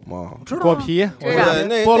啤酒吗？果啤，对，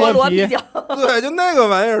那菠萝啤酒，对，就那个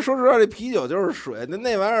玩意儿。说实话，这啤酒就是水，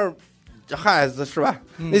那玩意儿，嗨，是吧？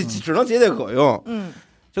那只能解渴用。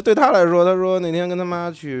就对他来说，他说那天跟他妈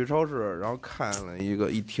去超市，然后看了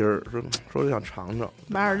一听儿，说想尝尝，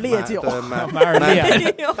买点烈酒，对，买点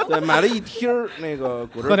烈，对，买了一听儿那个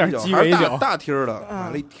果汁啤酒，喝点鸡尾酒，大听儿的，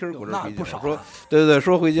买了一听儿果汁啤酒，说对，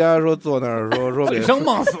说回家说坐那儿说给生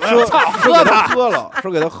梦死，说给他喝了，说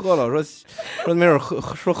给他喝了，说没准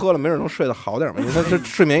喝了没准能睡得好点嘛，因为他这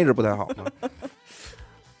睡眠一直不太好嘛。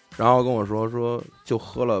然后跟我说就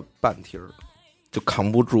喝了半听儿。就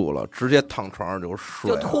扛不住了，直接躺床上就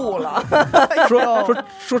睡，就吐了。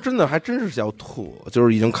说真的，还真是想吐，就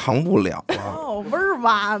是已经扛不了了。哦，味儿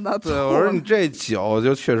哇的。对，我说你这酒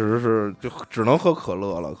就确实是就只能喝可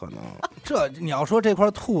乐了，可能。这你要说这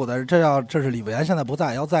块吐的，这是李维安现在不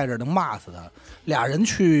在，要在这能骂死他。俩人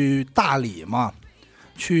去大理嘛，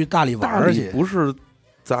去大理玩去，不是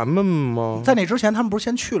咱们吗？在那之前，他们不是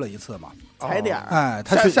先去了一次吗？踩点儿，哎，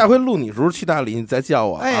他下回录你时候去大理，你再叫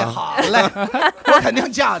我。哎，好嘞，我肯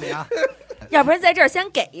定叫你啊。要不然在这儿先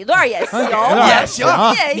给一段也行，也行，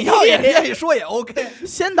你要也愿意说也 OK。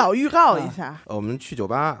先导预告一下，我们去酒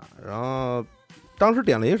吧，然后当时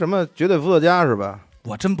点了一个什么绝对伏特加是吧？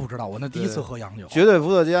我真不知道，我那第一次喝洋酒，绝对伏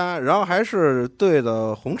特加，然后还是兑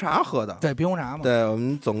的红茶喝的，对，冰红茶嘛。对，我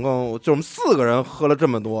们总共就我们4个人喝了这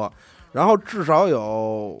么多，然后至少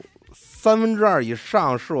有2/3以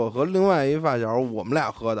上是我和另外一发小我们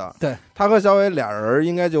俩喝的。对，他和小伟俩人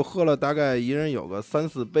应该就喝了大概一人有个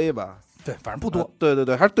3-4杯吧。对，反正不多。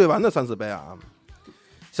对，还是兑完的3-4杯啊。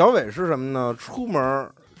小伟是什么呢？出门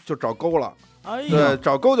就找沟了。对，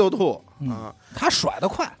找沟就吐啊！他甩得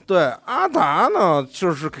快。对，阿达呢，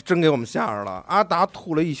就是真给我们吓着了。阿达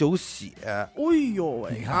吐了一宿血，哎呦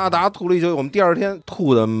喂！阿达吐了一宿，我们第二天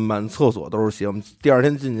吐的满厕所都是血，我们第二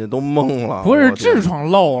天进去都懵了。不是痔疮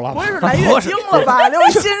漏了，不是来月经了吧？刘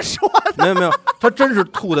鑫说的。没有，他真是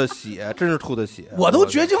吐的血，真是吐的血。我都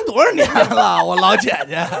绝经多少年了，我老姐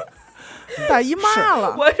姐。大姨妈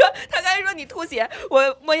了，我说他刚才说你吐血，我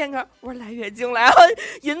摸眼科，我说来月经了，然后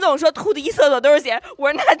尹总说吐的一厕所都是血，我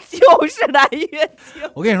说那就是来月经。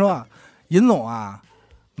我跟你说啊，尹总啊，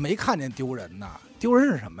没看见丢人的，丢人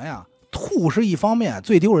是什么呀？吐是一方面，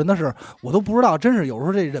最丢人的是我都不知道，真是有时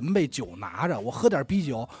候这人被酒拿着，我喝点啤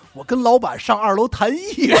酒，我跟老板上2楼谈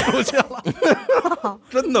艺术去了。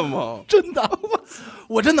真的吗？真的，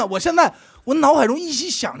我真的，我现在我脑海中一起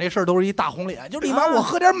想这事儿都是一大红脸，就立马我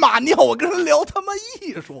喝点马尿，我跟人聊他妈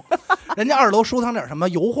艺术，人家2楼收藏点什么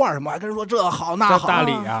油画什么，还跟人说这好那好。大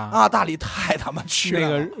理啊，大理太他妈去了。那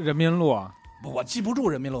个人民路啊，我记不住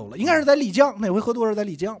人民路了，应该是在丽江，那回喝多是在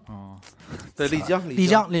丽江。在丽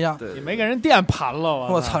江，对，你没给人店盘了，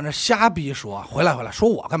我操，这瞎逼说，回来说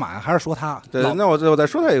我干嘛呀？还是说他？对，那我再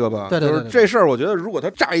说他一个吧。对，就是这事儿，我觉得如果他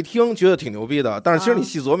乍一听觉得挺牛逼的，但是其实你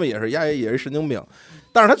细琢磨也是神经病，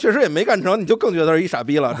但是他确实也没干成，你就更觉得他是一傻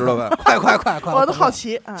逼了，知道吧？快，我都好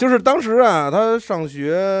奇。就是当时啊，他上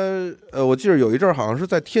学，我记得有一阵儿好像是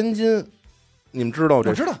在天津。你们知道这？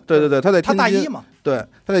我知道。对，他在天津。他大一嘛。对，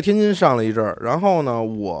他在天津上了一阵儿，然后呢，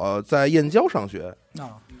我在燕郊上学。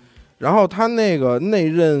然后他那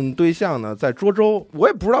任对象呢在涿州，我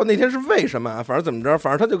也不知道那天是为什么啊，反正怎么着，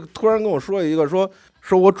反正他就突然跟我说一个说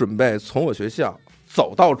我准备从我学校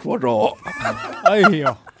走到涿州。哎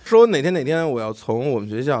呦，说哪天我要从我们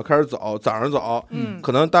学校开始走，早上走，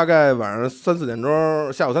可能大概晚上3、4点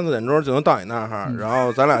钟，下午3、4点钟就能到你那儿，然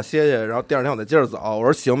后咱俩歇歇，然后第2天我再接着走。我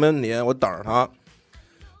说行，没问题，我等着他。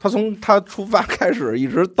他从他出发开始一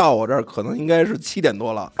直到我这儿，可能应该是7点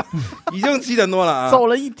多了，已经7点多了啊，走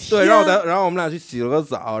了一天。对，然后我们俩去洗了个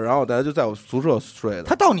澡，然后大家就在我宿舍睡的。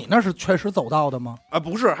他到你那是确实走到的吗？啊，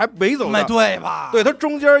不是，还没走到，对吧？对，他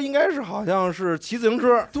中间应该是好像是骑自行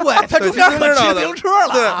车，对他中间骑自行车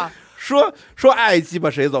了，对，说爱鸡巴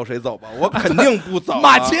谁走谁走吧，我肯定不走，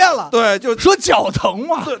骂街了，对，就说脚疼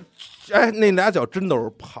嘛。哎，那俩脚真都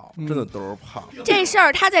是泡，真的都是泡。这事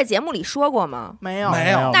儿他在节目里说过吗？没有。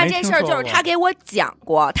那这事儿就是他给我讲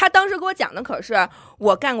过，他当时给我讲的可是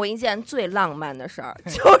我干过一件最浪漫的事儿，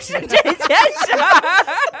就是这件事儿。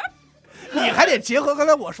你还得结合刚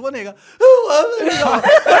才我说那个，我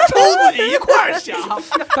抽自己一块儿想，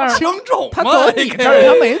但是轻重他走你这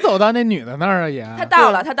儿，他没走到那女的那儿啊，也他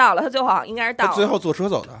到了，他最后好像应该是到了，最后坐车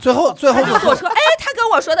走的，最后坐车。哎，他跟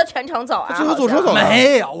我说的全程走啊，最后坐车走的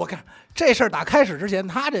没有？我看这事儿打开始之前，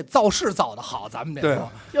他这造势造的好，咱们得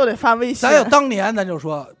说，又得发微信。咱有当年咱就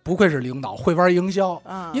说，不愧是领导，会玩营销。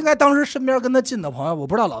应该当时身边跟他近的朋友，我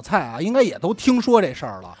不知道老蔡啊，应该也都听说这事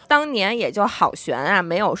儿了。当年也就好悬啊，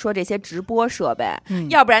没有说这些直播设备，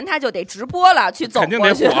要不然他就得直播了，去走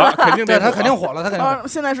过去了。对，他肯定火了，他肯定。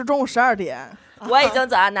现在是中午12点。我已经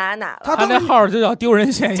走到哪了，他那号就叫丢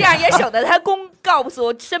人现象，这样也省得他告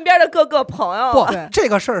诉身边的各个朋友。不，这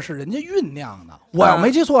个事儿是人家酝酿的。我要没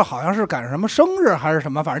记错，好像是赶上什么生日还是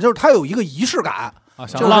什么，反正就是他有一个仪式感，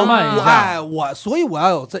想浪漫一下。所以我要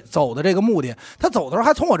有走的这个目的。他走的时候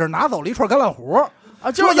还从我这儿拿走了一串橄榄核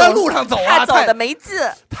啊，就是在路上走啊，他走的没劲，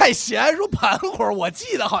太闲，说盘会儿，我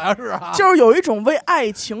记得好像是啊，就是有一种为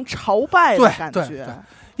爱情朝拜的感觉。对。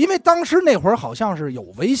因为当时那会儿好像是有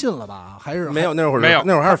微信了吧，还是没有？那会儿没有，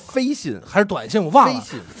那会儿还是飞信还是短信，我忘了。飞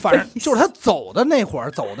信，反正就是他走的那会儿，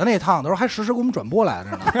走的那趟的时候，还实时给我们转播来着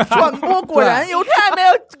呢。转播果然有，看没有？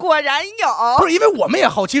果然有。不是因为我们也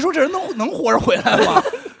好奇，说这人能活着回来吗？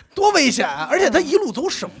多危险啊！而且他一路走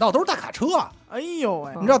省道，都是大卡车。哎呦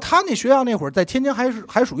喂！你知道他那学校那会儿在天津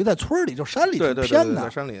还属于在村里，就山里挺偏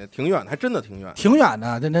的，山里挺远，还真的挺远，挺远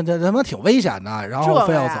的，这他妈挺危险的。然后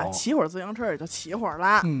非要走，骑会儿自行车也就骑会儿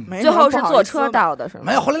了，最后是坐车到的是吗？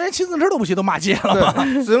没有，后来连骑自行车都不骑，都骂街了。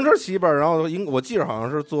自行车骑一半，然后我记着好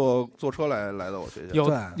像是坐车来的我学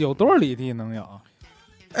校。有多少里地能有？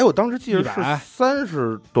哎，我当时记得是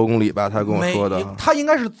30多公里吧，他跟我说的。他应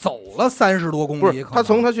该是走了30多公里，不是他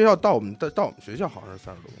从他学校到我们学校好像是30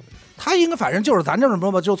多公里。他应该反正就是咱这么说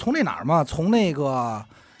吧，就从那哪儿嘛，从那个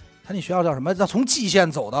他那学校叫什么？从蓟县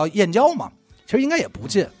走到燕郊嘛，其实应该也不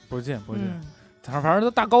近，不近。反正都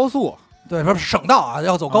大高速，对，说省道啊，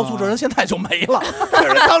要走高速，这人现在就没了，这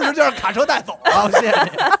人当时就是卡车带走了，谢谢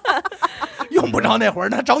你。用不着那会儿，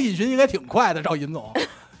那找尹寻应该挺快的，找尹总。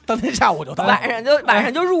当天下午就到，晚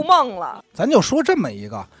上就入梦了。咱就说这么一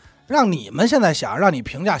个，让你们现在想让你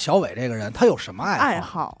评价小伟这个人，他有什么爱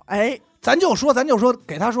好？哎，咱就说，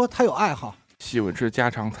给他说他有爱好，喜欢吃家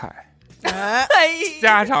常菜。哎，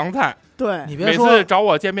家常菜，对，你别说，每次找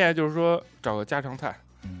我见面就是说找个家常菜，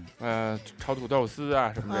炒土豆丝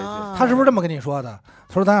啊什么这些。他是不是这么跟你说的？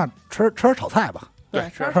他说咱俩吃点炒菜吧，对，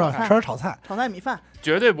吃点炒菜，炒菜米饭，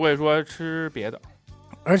绝对不会说吃别的。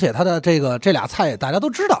而且他的这俩菜大家都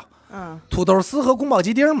知道，土豆丝和宫保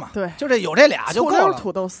鸡丁嘛，对，就有这俩就够了。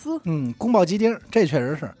土豆丝，宫保鸡丁这确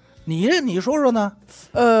实是你说说呢？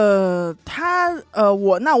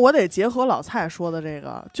我得结合老蔡说的这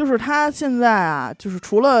个，就是他现在啊，就是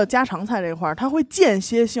除了家常菜这块儿，他会间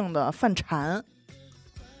歇性的犯馋，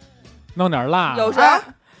弄点辣，有时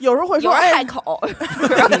候会说害口，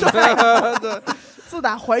对，自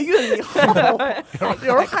打怀孕以后，有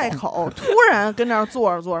时候害口，突然跟那儿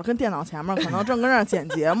坐着坐着，跟电脑前面可能正跟那儿剪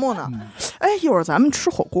节目呢，哎，一会儿咱们吃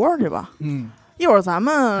火锅去吧，一会儿咱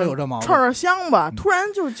们串香吧，突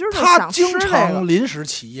然就今儿就想吃这个。他经常临时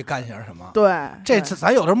起意干些什么？对，这次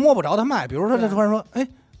咱有时候摸不着他脉，比如说他突然说：“哎，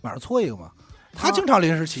晚上搓一个嘛。”他经常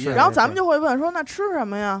临时起意。然后咱们就会问说：“那吃什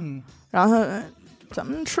么呀？”然后咱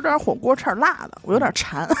们吃点火锅，吃点辣的，我有点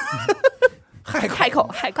馋。害口。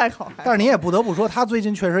但是你也不得不说，他最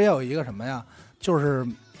近确实也有一个什么呀，就是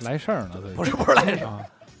来事儿了。不是来事儿，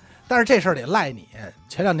但是这事儿得赖你。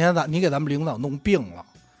前2天你给咱们领导弄病了。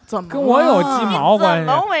怎么跟我有鸡毛关系？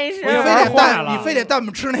怎么回事？你非得带我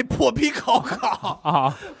们吃那破皮烤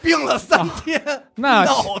啊！病了3天，那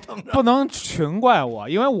不能全怪我，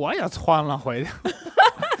因为我也窜了回去。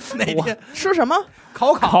那天吃什么？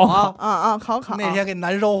烤啊！烤那天给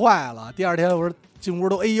难受坏了。第2天我说进屋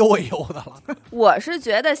都哎呦的了。我是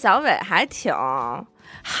觉得小伟还挺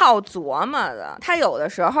好琢磨的，他有的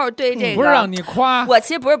时候对这个不是让你夸我，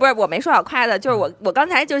其实不是，我没说要夸的，就是我刚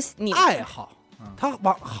才就是你爱好。他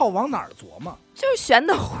往哪儿琢磨？就是悬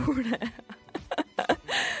的乎的，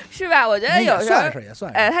是吧？我觉得有时候也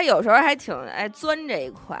算是，哎，他有时候还挺爱钻这一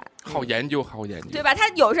块，好研究，对吧？他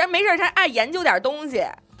有时候没事，他爱研究点东西。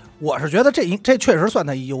我是觉得这确实算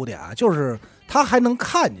他一优点啊，就是他还能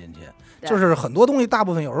看进去，就是很多东西，大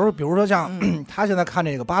部分有时候，比如说像他现在看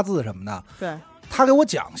这个八字什么的，对，他给我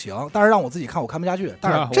讲行，但是让我自己看我看不下去。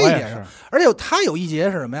但是这一点是，而且他有一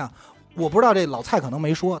节是什么呀？我不知道这老蔡可能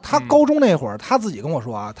没说，他高中那会儿他自己跟我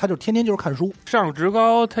说啊，他就天天就是看书。上职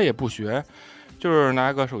高他也不学，就是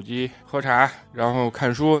拿个手机喝茶，然后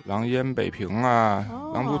看书，狼烟北平啊、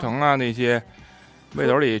狼图腾啊那些，背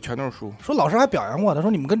兜里全都是书。说老师还表扬过，他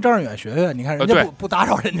说你们跟张志远学学，你看人家不打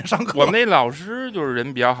扰人家上课。我们那老师就是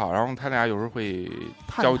人比较好，然后他俩有时候会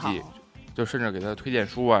交际，就甚至给他推荐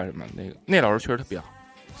书啊什么。那老师确实特别好。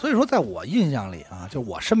所以说，在我印象里啊，就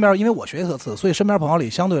我身边，因为我学特次，所以身边朋友里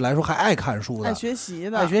相对来说还爱看书的、爱学习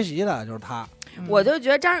的就是他。我就觉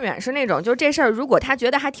得张志远是那种，就是这事儿，如果他觉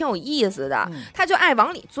得还挺有意思的，他就爱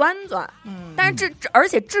往里钻钻。但是而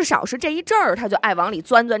且至少是这一阵儿，他就爱往里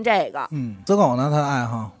钻钻这个。子狗呢，他爱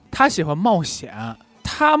哈，他喜欢冒险，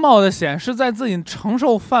他冒的险是在自己承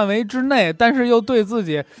受范围之内，但是又对自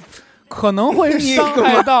己可能会伤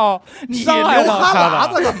害到他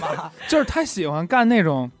的干嘛？就是他喜欢干那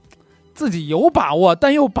种自己有把握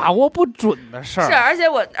但又把握不准的事儿。是，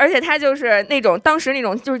而且他就是那种当时那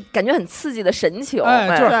种就是感觉很刺激的神球，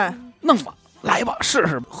就是弄吧，来吧，试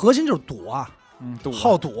试。核心就是赌啊，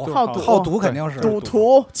好赌肯定是赌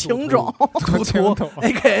徒情种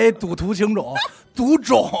，AKA 赌徒情种，赌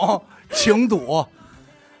种情赌。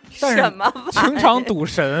什么情场赌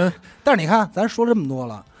神？但是你看，咱说了这么多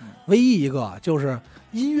了，唯一一个就是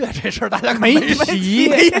音乐这事儿，大家没提，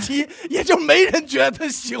也就没人觉得他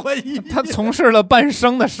喜欢音乐。他从事了半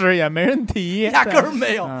生的事业，没人提，压根儿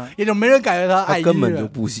没有，也就没人感觉他爱音乐，根本就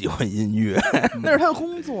不喜欢音乐，那是他的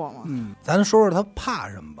工作嘛。咱说说他怕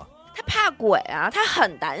什么吧？他怕鬼啊，他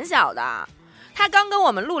很胆小的。他刚跟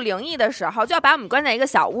我们录灵异的时候，就要把我们关在一个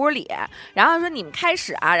小屋里，然后说你们开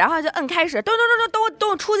始啊，然后就摁开始，等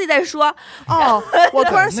我出去再说。哦，我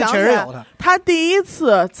突然想起来，他第一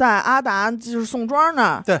次在阿达就是宋庄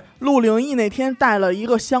那儿，对，录灵异那天带了一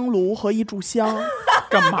个香炉和一炷香，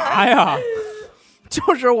干嘛呀？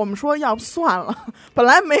就是我们说要不算了，本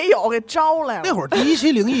来没有给招来了。那会儿第一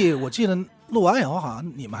期灵异，我记得录完以后，好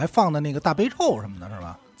像你们还放的那个大悲咒什么的，是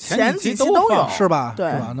吧？前几期都有是吧？对，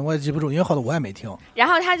是吧？那我也记不住，因为后头我也没听。然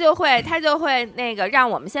后他就会那个让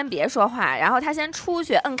我们先别说话，然后他先出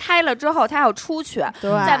去，摁开了之后他要出去，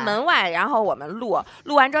在门外，然后我们录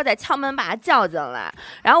完之后再敲门把他叫进来。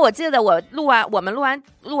然后我记得我们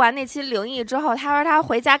录完那期灵异之后，他说他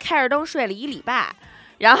回家开着灯睡了1礼拜。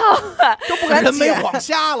然后都不敢人没晃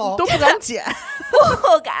瞎了，都不敢捡，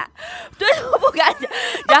不敢，对，都不敢捡。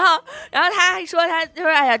然后他还说，他说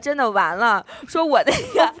哎呀，真的完了，说我那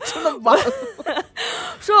个真的完了，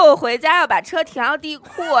说我回家要把车停到地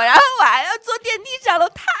库，然后我还要坐电梯上楼，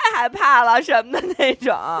太害怕了什么的那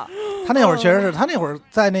种。他那会儿确实是他那会儿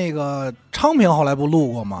在那个昌平，后来不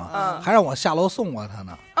录过吗？还让我下楼送过他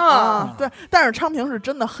呢。对，但是昌平是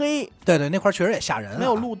真的黑，对，那块确实也吓人，没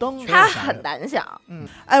有路灯，他很胆小。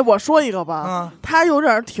哎，我说一个吧，他有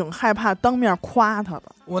点挺害怕当面夸他的。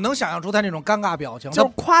我能想象出他那种尴尬表情，就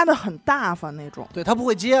夸的很大方那种。对他不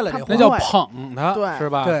会接了，这那叫捧他，对是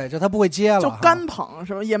吧？对，就他不会接了，就干捧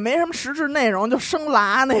是吧？也没什么实质内容，就生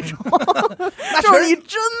拉那种。就是你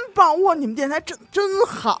真棒哇！你们电台真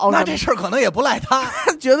好。那这事儿可能也不赖他，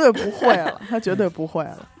他绝对不会了，他绝对不会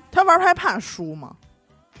了。他玩牌怕输吗？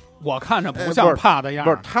我看着不像怕的样。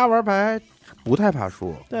不是他玩牌不太怕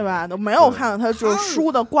输，对吧？都没有看到他就是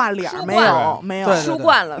输的挂脸，没有，输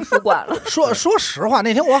惯了。说实话，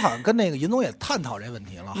那天我好像跟那个尹总也探讨这问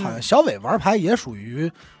题了，好像小伟玩牌也属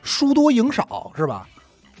于输多赢少，是吧？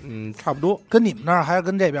差不多。跟你们那儿还是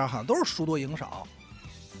跟这边好像都是输多赢少。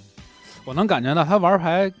我能感觉到他玩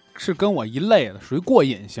牌是跟我一类的，属于过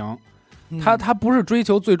瘾型。他不是追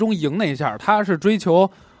求最终赢那一下，他是追求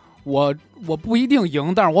我不一定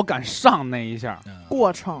赢，但是我敢上那一下。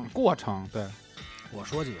过程，对。我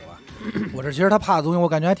说几个吧，我这其实他怕的东西，我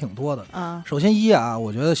感觉还挺多的啊。首先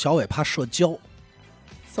我觉得小伟怕社交，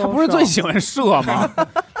他不是最喜欢社吗？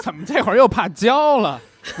怎么这会儿又怕交了？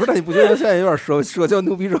不是，那你不觉得现在有点社交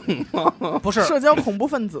牛逼症吗？不是，社交恐怖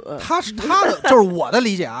分子。他的就是我的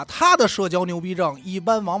理解啊，他的社交牛逼症一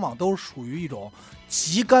般往往都属于一种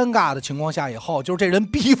极尴尬的情况下，以后就是这人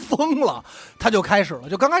逼疯了，他就开始了。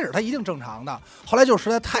就刚开始他一定正常的，后来就实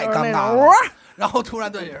在太尴尬了，然后突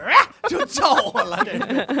然对就叫唤了，这人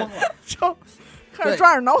就疯了，就开始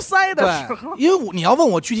抓耳挠腮的时候。因为你要问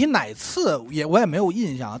我具体哪次，我也没有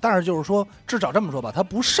印象，但是就是说，至少这么说吧，他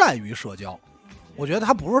不善于社交。我觉得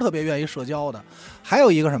他不是特别愿意社交的。还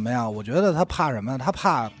有一个什么呀？我觉得他怕什么？他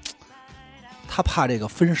怕这个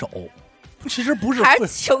分手。其实不是，还是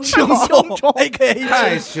情重 ，AKA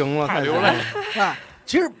太行了，太流泪。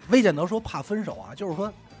其实魏建德说怕分手啊，就是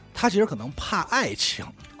说他其实可能怕爱情。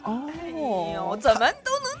哦，怎么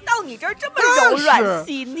都能到你这儿这么柔软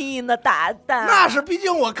细腻呢？达达，那是毕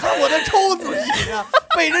竟我看过他抽自己啊，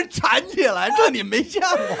被人缠起来，这你没见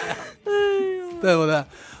过呀？对不对？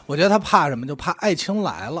我觉得他怕什么？就怕爱情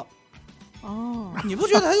来了。你不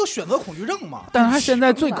觉得他有选择恐惧症吗？但是他现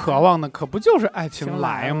在最渴望的可不就是爱情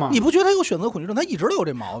来吗？你不觉得他有选择恐惧症？他一直都有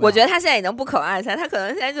这毛病。我觉得他现在已经不渴望爱情，他可能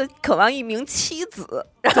现在就渴望一名妻子，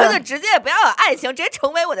然后就直接也不要有爱情，直接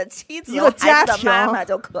成为我的妻子、一个家庭妈妈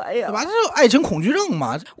就可以了，对吧？他有爱情恐惧症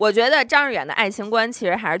嘛？我觉得张志远的爱情观其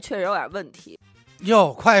实还是确实有点问题。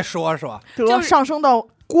哟，快说说，就是上升到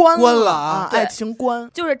观了啊，爱情观。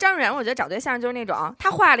就是张志远，我觉得找对象就是那种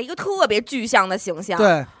他画了一个特别具象的形象，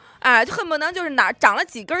对。恨不能就是哪长了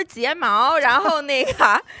几根睫毛，然后那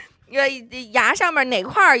个牙上面哪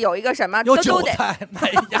块有一个什么，有韭菜，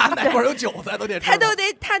牙哪块有韭菜都得，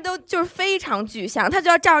他都就是非常具象，他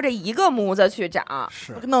就要照这一个模子去长，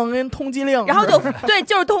是弄跟通缉令，然后就对，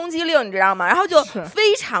就是通缉令，你知道吗？然后就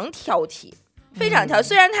非常挑剔。非常挑，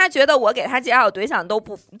虽然他觉得我给他介绍的对象都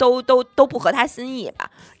不合他心意吧，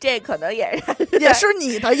这可能也是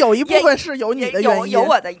你的，有一部分是有你的原因，有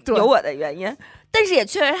我的原因，但是也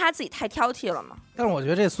确实他自己太挑剔了嘛。但是我觉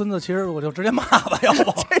得这孙子，其实我就直接骂吧，要不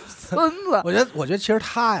这孙子，我觉得其实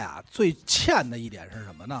他呀最欠的一点是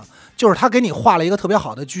什么呢？就是他给你画了一个特别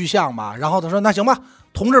好的具象嘛，然后他说那行吧，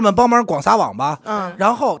同志们帮忙广撒网吧，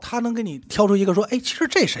然后他能给你挑出一个说，哎，其实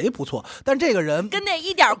这谁不错，但这个人跟那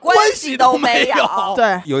一点关系都没有。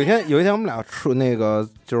对，有一天我们俩那个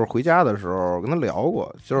就是回家的时候跟他聊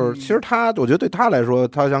过，就是其实我觉得对他来说，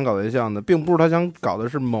他想搞对象的，并不是他想搞的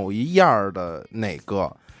是某一样的哪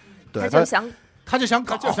个，对，他就想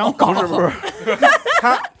搞，不是，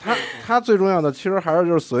他最重要的其实还是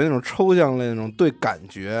就是所谓那种抽象类那种对感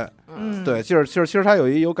觉，对，其实他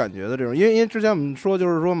有感觉的这种，因为之前我们说就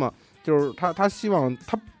是说嘛，就是他希望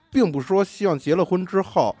他并不说希望结了婚之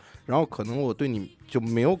后，然后可能我对你就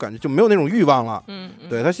没有感觉，就没有那种欲望了，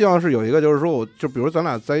对，他希望是有一个就是说就比如咱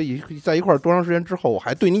俩在一块多长时间之后，我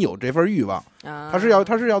还对你有这份欲望，他是要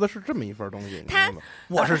的是这么一份东西，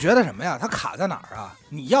我是觉得什么呀？他卡在哪儿啊？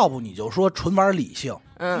你要不你就说纯玩理性，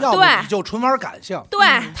要不你就纯玩感性，对，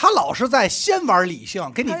他老是在先玩理性，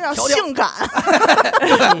给你调性感，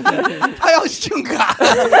他要性感，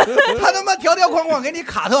他他妈条框框给你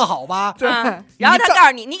卡特好吧？对，然后他告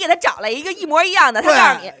诉你，你给他找了一个一模一样的，他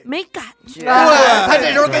告诉你没感觉，对，他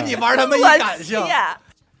这时候跟你玩他妈一感性。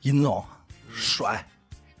尹总帅，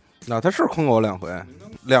那他是坑过我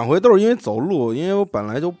2回都是因为走路，因为我本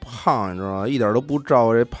来就胖，你知道吗？一点都不照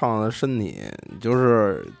顾这胖的身体。就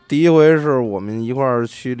是第一回是我们一块儿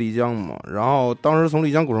去丽江嘛，然后当时从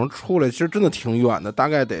丽江古城出来，其实真的挺远的，大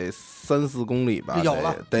概得3-4公里吧，有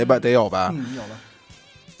了，得有吧，有了。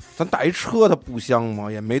咱打一车它不香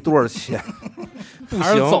吗？也没多少钱，不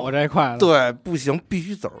行，走这块了，对，不行，必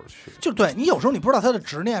须走着去。就对你有时候你不知道他的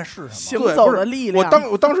执念是什么，行走的力量。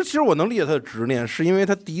我当时其实我能理解他的执念，是因为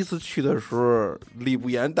他第一次去的时候礼不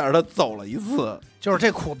严，但是他走了一次，就是这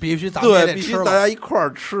苦必须咱们也得吃，必须大家一块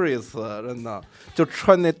儿吃一次，真的。就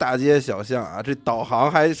穿那大街小巷啊，这导航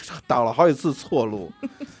还导了好几次错路，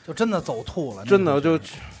就真的走吐了，真的就。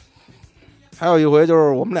还有一回就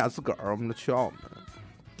是我们俩自个儿，我们就去澳门。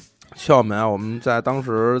去澳门啊，我们当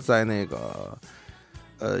时在那个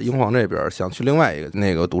英皇这边想去另外一个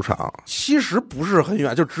那个赌场，其实不是很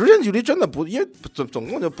远，就直线距离真的不，因为总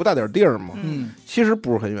共就不大点地儿嘛，其实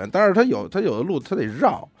不是很远，但是它有的路它得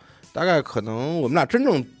绕，大概可能我们俩真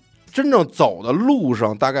正走的路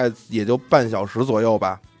上大概也就半小时左右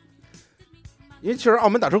吧。因为其实澳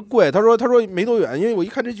门打车贵，他说没多远，因为我一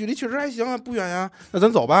看这距离确实还行啊，不远呀，那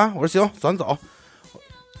咱走吧。我说行，咱走。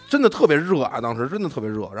真的特别热啊，当时真的特别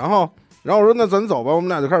热。然后我说那咱走吧，我们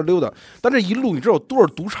俩就开始溜达。但这一路你知道有多少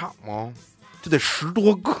赌场吗？就得10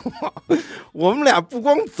多个。我们俩不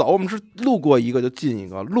光走，我们是路过一个就进一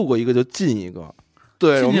个，路过一个就进一个。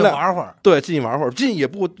对，我们俩玩会儿。对，进去玩会儿，进也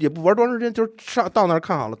不玩多长时间，就是到那儿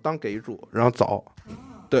看好了，当给一注，然后走。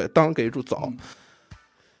对，当给一注走。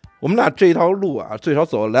我们俩这一条路啊，最少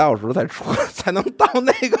走了2小时才能到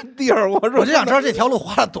那个地儿。我就想知道这条路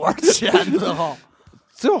花了多少钱，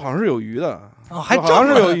最后好像是有余的，还好像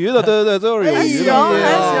是有余的，对，最后是有余的，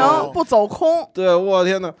还行，不走空。对，我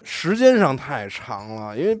天哪，时间上太长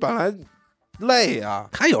了，因为本来累啊。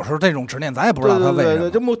他有时候这种执念，咱也不知道他为什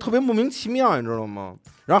么，就特别莫名其妙，你知道吗？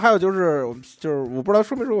然后还有就是我不知道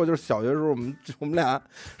说没说过，就是小学时候我们俩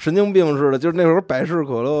神经病似的，就是那时候百事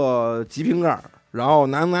可乐急瓶盖。然后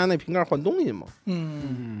拿那瓶盖换东西嘛，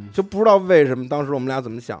就不知道为什么当时我们俩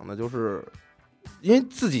怎么想的，就是因为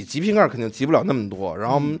自己集瓶盖肯定集不了那么多，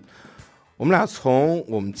然后我们俩从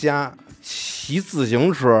我们家骑自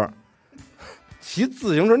行车，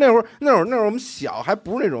那会儿我们小，还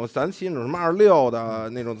不是那种咱骑那种什么26的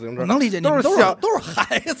那种自行车，能理解，都是小，都是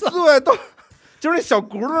孩子，对，就是那小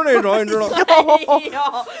轱辘那种，你知道吗？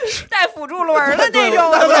带辅助轮的那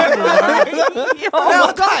种。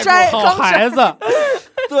好孩子。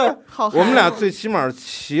对，我们俩最起码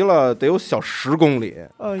骑了得有小10公里，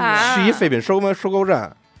去一废品收购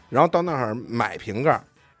站，然后到那儿买瓶盖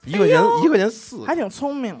，1块钱1块钱4，还挺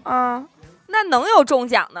聪明啊。那能有中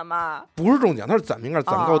奖的吗？不是中奖，它是攒瓶盖，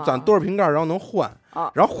攒够攒多少瓶盖，然后能换。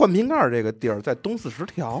然后换瓶盖这个地儿在东410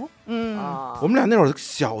条。我们俩那会儿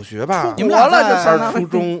小学吧，你们俩在初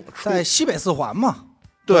中，在西北4环嘛。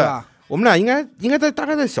对，我们俩应该大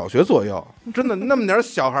概在小学左右，真的那么点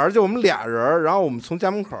小孩，就我们俩人，然后我们从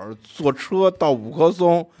家门口坐车到5棵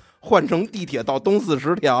松。换乘地铁到东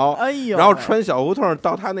410条，然后穿小胡同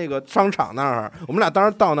到他那个商场那儿。我们俩当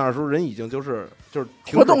时到那儿的时候，人已经就是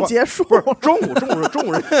活动结束，不是中午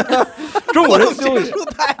人休息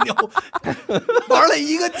太牛，玩了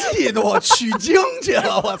1个季度，取经去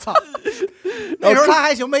了，我操！那时候他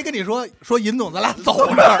还行，没跟你说尹总，咱俩走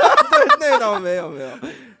着。对，那倒没有。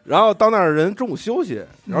然后到那儿人中午休息，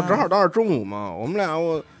然后正好到那儿中午嘛，我们俩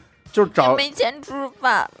就是找没钱吃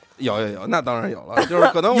饭。有，那当然有了，就是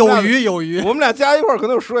可能有余，我们俩加一块儿可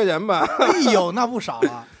能有10块钱吧。哎呦，那不少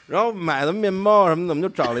啊！然后买的面包什么的，我们就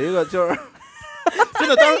找了一个，就是真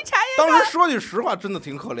的当时说句实话，真的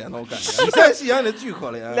挺可怜的，我感觉。你现在细想起来巨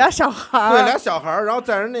可怜，俩小孩，对，俩小孩，然后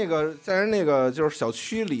在人那个就是小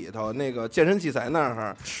区里头那个健身器材那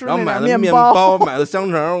儿，然后买的面包，买的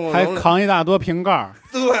香肠，还扛一大多瓶盖。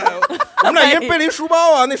对，我们俩一人背了一书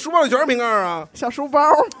包啊，那书包里全是瓶盖啊，小书包。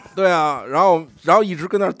对啊，然后一直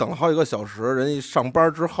跟那儿等了好几个小时，人一上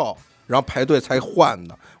班之后，然后排队才换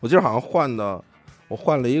的。我记得好像我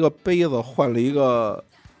换了一个杯子，换了一个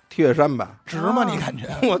T 恤衫吧，值吗？你感觉？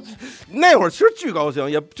我那会儿其实巨高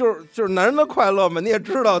兴，也就是男人的快乐嘛，你也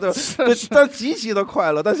知道，对，但极其的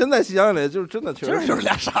快乐。但现在细想起来，就是真的确实就是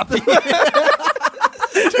俩傻逼，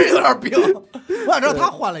真有点病。我想知道他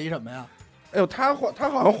换了一什么呀？哎呦，他好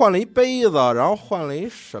像换了一杯子，然后换了一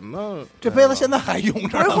什么？这杯子现在还用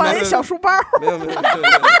着呢。换了一小书包。没有，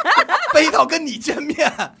背到跟你见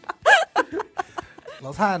面。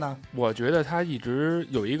老蔡呢？我觉得他一直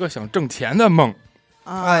有一个想挣钱的梦，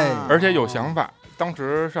而且有想法。当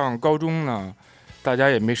时上高中呢，大家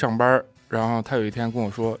也没上班，然后他有一天跟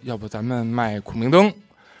我说：“要不咱们卖孔明灯？”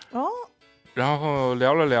然后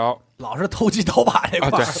聊了聊，老是投机倒把这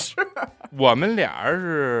块儿。我们俩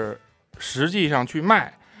是实际上去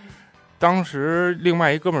卖，当时另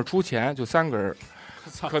外一哥们儿出钱，就3个人，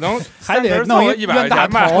可能还得弄100块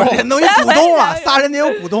钱卖，弄一股东啊，3人得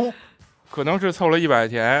有股东，可能是凑了100块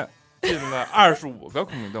钱，进了25个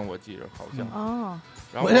孔明灯，我记着好像。哦，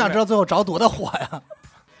我想知道最后找多大火呀？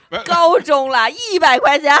高中了，100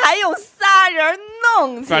块钱还用仨人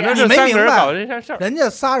弄去，反正这3个人搞这件事儿。人家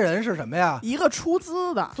仨人是什么呀？一个出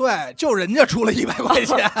资的，对，就人家出了100块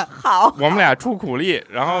钱。好，我们俩出苦力，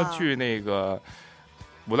然后去那个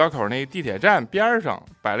五道口那地铁站边上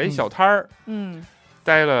摆了一小摊儿，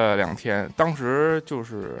待了2天。当时就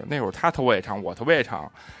是那会儿他头发也长，我头发也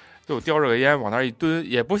长，就叼着个烟往那儿一蹲，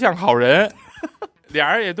也不像好人，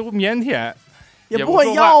俩人也都腼腆。也不会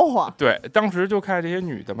吆喝。对，当时就看这些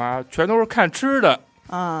女的嘛，全都是看吃的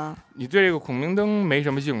啊。你对这个孔明灯没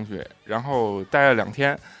什么兴趣，然后待了2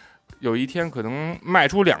天，有一天可能卖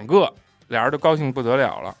出2个，俩人都高兴不得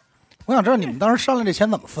了了。我想知道你们当时商量这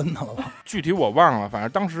钱怎么分的了吧？具体我忘了，反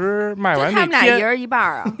正当时卖完那天，他们俩一人一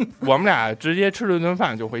半啊。我们俩直接吃了顿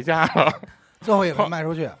饭就回家了，最后也没卖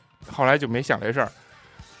出去。后来就没想这事儿。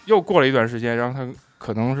又过了一段时间，然后他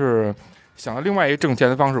可能是想到另外一个挣钱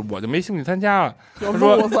的方式，我就没兴趣参加了。他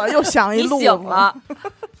说又想一路子了。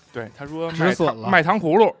对，他说卖糖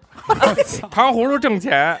葫芦，糖葫芦挣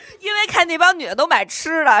钱。因为看那帮女的都买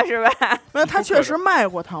吃的，是吧？没有，他确实卖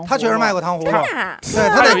过糖葫芦，他确实卖过糖葫芦。对，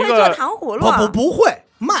他有一个做糖葫芦，不会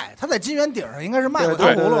卖。他在金源顶上应该是卖过糖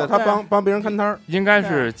葫芦，他帮别人看摊儿，应该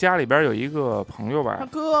是家里边有一个朋友吧，他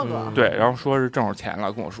哥哥。对，然后说是挣着钱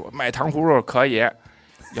了，跟我说卖糖葫芦可以。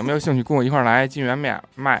有没有兴趣跟我一块来金源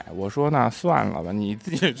卖？我说那算了吧，你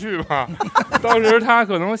自己去吧。当时他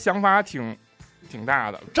可能想法挺大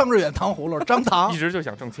的，张志远糖葫芦，张糖一直就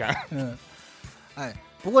想挣钱。哎，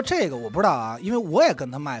不过这个我不知道啊，因为我也跟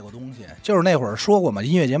他卖过东西，就是那会儿说过嘛，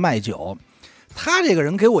音乐节卖酒。他这个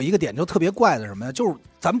人给我一个点就特别怪的什么呀？就是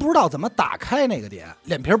咱不知道怎么打开那个点，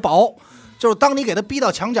脸皮薄，就是当你给他逼到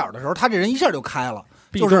墙角的时候，他这人一下就开了。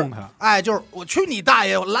就是哎，就是我去你大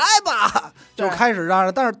爷，来吧，就开始嚷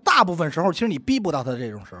嚷。但是大部分时候，其实你逼不到他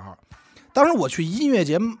这种时候。当时我去音乐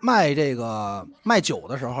节卖酒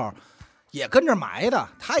的时候，也跟着埋的，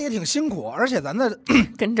他也挺辛苦，而且咱在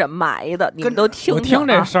跟着埋的，你们都听我听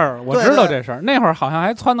这事儿，我知道这事儿。那会儿好像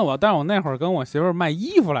还撺掇我，但是我那会儿跟我媳妇儿卖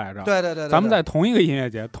衣服来着。对，咱们在同一个音乐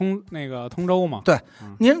节，通州嘛。对，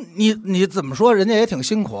你怎么说，人家也挺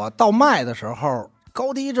辛苦，到卖的时候。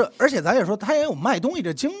高低而且咱也说他也有卖东西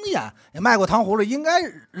这经验，也卖过糖葫芦，应该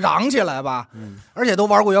嚷起来吧。而且都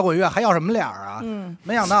玩过摇滚乐，还要什么脸啊？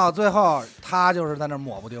没想到最后他就是在那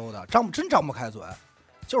抹不丢的，真张不开嘴，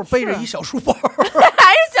就是背着一小书包，还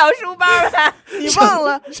是小书包呗。你忘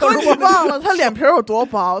了，你忘了他脸皮有多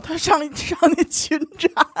薄？他上那群展。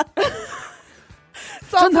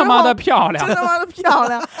真他妈的漂亮，真他妈的漂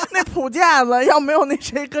亮！那谱架子要没有那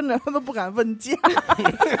谁跟着，他都不敢问价。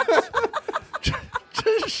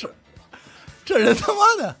真是，这人他妈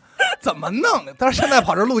的怎么弄的？但是现在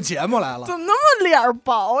跑这录节目来了，怎么那么脸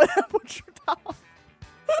薄呀？不知道。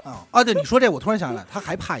对，你说这我突然想起来，他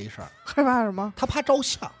还怕一事儿，害怕什么？他怕照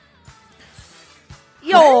相。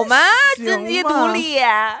有吗？金鸡独立。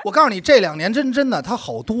我告诉你，这2年真的他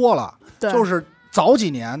好多了，就是早几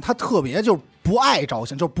年他特别就不爱照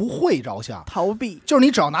相，就不会照相，逃避。就是你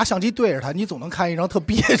只要拿相机对着他，你总能看一张特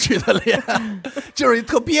憋屈的脸，就是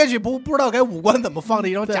特憋屈，不知道该五官怎么放的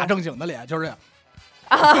一张假正经的脸，就是这样。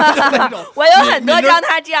我有很多张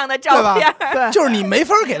他这样的照片，对，就是你没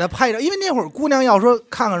法给他拍照，因为那会儿姑娘要说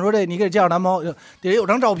看看说这你给介绍男朋友得有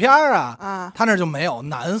张照片啊，他那就没有，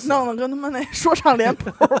难死，弄得跟他妈那说唱脸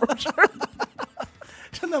谱似的，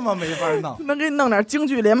真他妈没法弄，能给你弄点京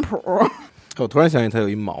剧脸谱。我突然想起他有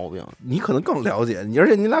一毛病，你可能更了解你，而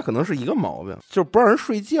且你俩可能是一个毛病，就是不让人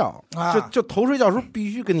睡觉，就头睡觉的时候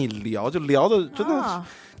必须跟你聊，就聊的真的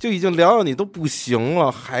就已经聊到你都不行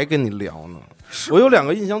了，还跟你聊呢。我有2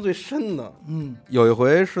个印象最深的，有一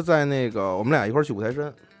回是在那个我们俩一块儿去五台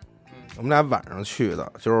山，我们俩晚上去的，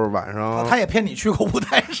就是晚上。他也骗你去过五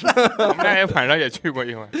台山，我们俩也晚上也去过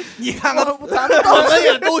一回。你看看，咱们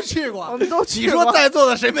也都去过，我们都去过。你说在座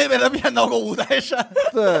的谁没被他骗到过五台山？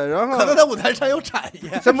对，然后可能在五台山有产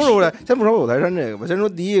业。先不说五台山这个吧，先说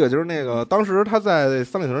第一个，就是那个当时他在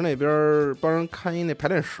三里屯那边帮人看一那排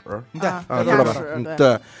练室，对知道吧？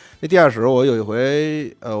对，那地下室我有一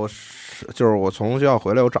回，就是我从学校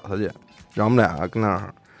回来，我找他去，然后我们俩跟那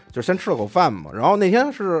儿就先吃了口饭嘛。然后那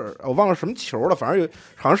天是我忘了什么球了，反正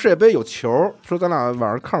好像世界杯有球，说咱俩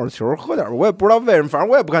晚上看会儿球，喝点，我也不知道为什么，反正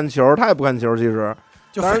我也不看球，他也不看球，其实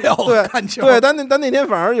就非要看球。对，但那天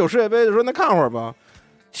反正有世界杯，就说那看会儿吧，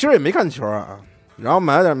其实也没看球啊。然后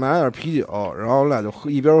买了点啤酒，然后我俩就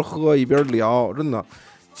一边喝一边聊，真的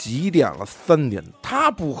几点了？3点，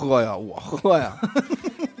他不喝呀，我喝呀。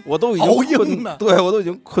我都已经困的，对我都已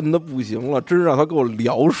经困得不行了，真让他给我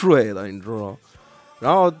聊睡的，你知道。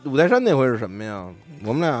然后五台山那回是什么呀？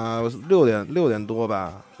我们俩6点多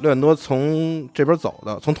吧，6点多从这边走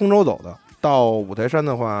的，从通州走的。到五台山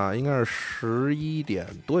的话，应该是11点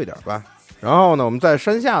多一点吧。然后呢，我们在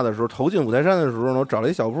山下的时候，头进五台山的时候呢，我找了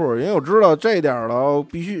一小铺，因为我知道这点了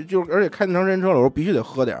必须而且开那长时间车了，我说必须得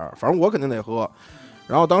喝点，反正我肯定得喝。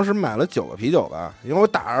然后当时买了9个啤酒吧，因为我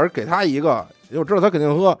打着给他一个，因为我知道他肯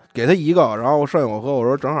定喝，给他一个，然后剩下我喝，我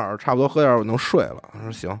说正好差不多喝点我能睡了。他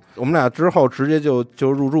说行，我们俩之后直接就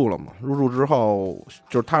入住了嘛。入住之后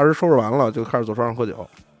就是他是收拾完了就开始坐床上喝酒，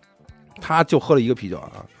他就喝了一个啤酒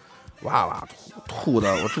啊，哇哇吐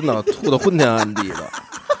的，我真的吐的昏天暗地的。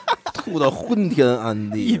吐的昏天暗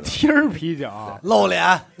地，一听啤酒露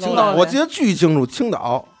脸，青岛，我记得巨清楚，青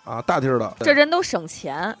岛啊，大厅的。这人都省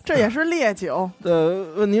钱，这也是烈酒。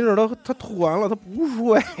问题是他吐完了，他不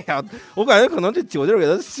睡呀，我感觉可能这酒劲儿给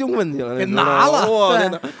他兴奋起来了，给拿了，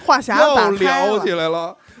对，话匣子打开聊起来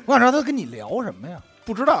了。我想知道他跟你聊什么呀？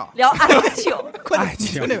不知道，聊爱情，爱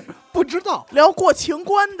情不知道，聊过情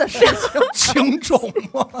关的事情，情种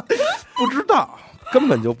吗？不知道。根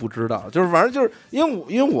本就不知道，就是反正就是因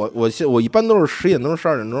为我一般都是11点钟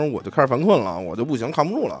12点钟我就开始犯困了，我就不行，扛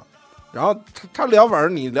不住了。然后他聊，反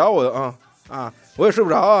正你聊我我也睡不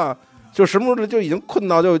着啊，就什么时候就已经困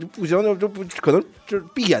到就不行，就不可能就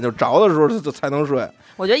闭眼就着的时候就才能睡。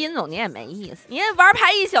我觉得尹总你也没意思，你玩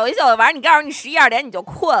牌一宿一宿的玩，你告诉你11、2点你就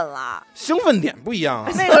困了，兴奋点不一样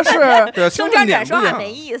啊。那个是对，听张展说话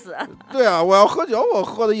没意思。对啊，我要喝酒，我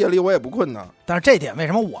喝的夜里我也不困呢。但是这点为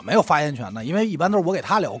什么我没有发言权呢？因为一般都是我给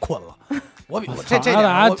他聊困了，我这点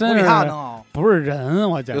我比他能不是人，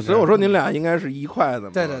我觉得。所以我说你俩应该是一块的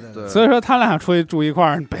嘛。对。所以说他俩出去住一块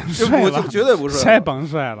儿，甭睡了，绝对不睡，谁甭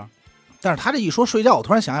睡了。但是他这一说睡觉，我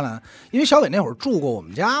突然想起来，因为小伟那会儿住过我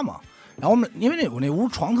们家嘛。然后因为我那屋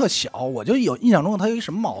床特小，我就有印象中他有一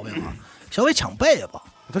什么毛病啊？小伟抢被子，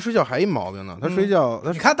他睡觉还一毛病呢。他睡觉，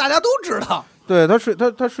你看大家都知道，对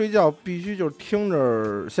他睡觉必须就是听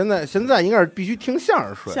着，现在应该是必须听相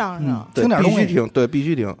声睡，相声听点东西，必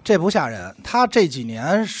须听。这不吓人，他这几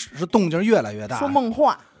年是动静越来越大，说梦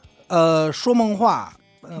话，说梦话，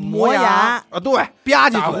磨牙啊，对，吧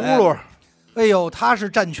唧打呼噜。哎呦，他是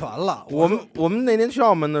占全了。我们那天去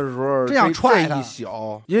澳门的时候，这样踹他一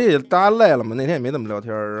宿，因为大家累了嘛，那天也没怎么聊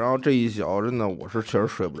天，然后这一宿真的我是确实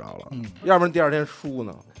睡不着了，要不然第二天输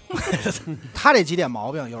呢。他这几点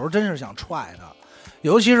毛病，有时候真是想踹他，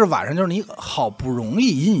尤其是晚上，就是你好不容易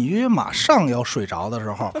隐隐约约马上要睡着的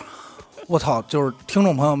时候，我操！就是听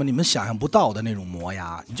众朋友们，你们想象不到的那种磨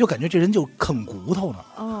牙，你就感觉这人就啃骨头呢，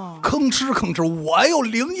吭哧吭哧。我又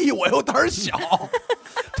灵异，我又胆小。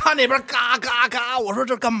他那边嘎嘎嘎，我说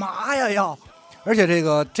这干嘛呀要？而且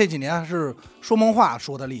这几年是说梦话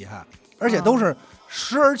说的厉害，而且都是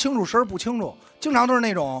时而清楚，时而不清楚，经常都是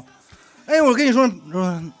那种，哎，我跟你说，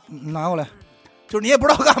拿过来，就是你也不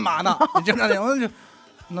知道干嘛呢，你经常那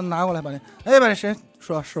种，拿过来吧你，哎，把谁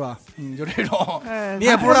说是吧？就这种，你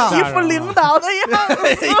也不知道，一副领导的样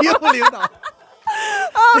子，一副领导。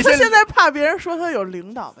他现在怕别人说他有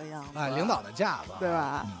领导的样子，哎，领导的架子，对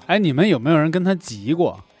吧？哎，你们有没有人跟他急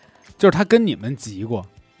过？就是他跟你们急过？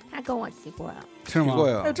他跟我急过呀，是吗？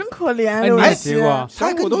哎，真可怜，哎，你也急过？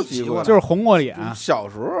他跟都急过，就是红过脸。小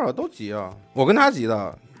时候都急啊，我跟他急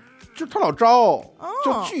的，就他老招，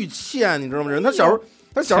就巨欠，你知道吗？人他小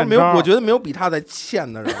时候没有，我觉得没有比他再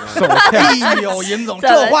欠的人。哎呦，尹总，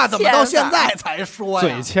这话怎么到现在才说呀？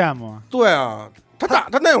嘴欠吗？对啊。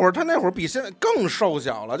他那会儿比现在更瘦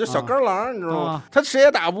小了，就小跟狼，你知道吗？他谁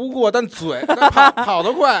也打不过，但跑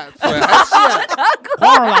得快，嘴还欠。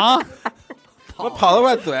黄鼠狼，我跑得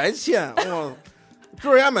快，嘴还欠，我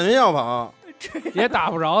追着人家满学校跑，也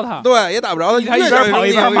打不着他。对，也打不着他，他一边跑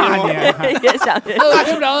一边骂你，也想追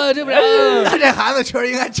不着，追不着。他这孩子确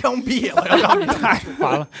实应该枪毙了，要你太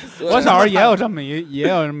烦了。我小时候也有这么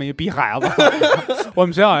一逼孩子，我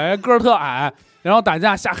们学校人个儿特矮。然后打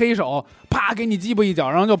架下黑手，啪给你鸡巴一脚，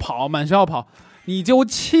然后就跑，满学校跑，你就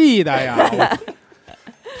气的呀！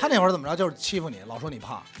他那会儿怎么着？就是欺负你，老说你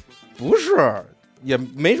胖。不是，也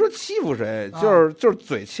没说欺负谁，就是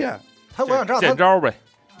嘴欠。我想知道见招呗。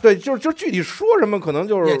对，就是具体说什么，可能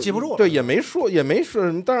就是也记不住了。对，也没说什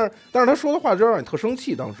么，但是他说的话就让你特生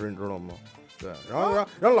气，当时你知道吗？对，然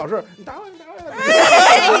后老师，你打我，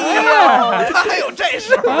哎呦，他还有这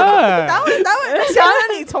事儿，打我！想想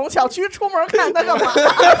你从小区出门看他干嘛？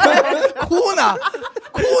哭呢，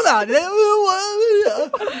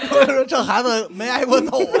我说这孩子没挨过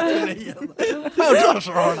揍，就这意思。还有这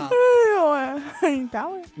时候呢？哎呦喂，你打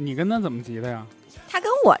我！你跟他怎么急的呀？他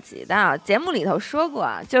跟我急的，节目里头说过，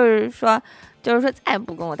就是说再也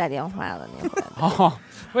不跟我带电话了那回。哦，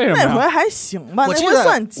为什么？那回还行吧，我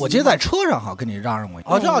记得在车上好跟你嚷嚷过。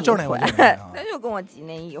就是那回，他就跟我急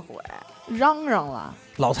那一回，嚷嚷了。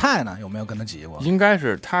老蔡呢？有没有跟他急过？应该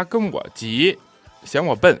是他跟我急，嫌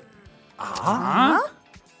我笨。啊？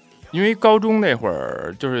因为高中那会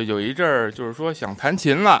儿就是有一阵儿，就是说想弹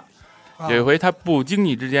琴了。有一回他不经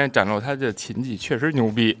意之间展露他的琴技，确实牛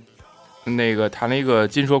逼。那个弹了一个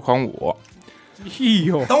金蛇狂舞。哎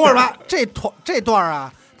呦，等会儿吧，这段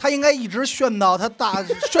啊，他应该一直炫到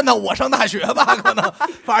我上大学吧？可能，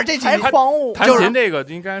反正这几年狂舞。弹琴这个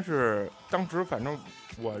应该是当时反正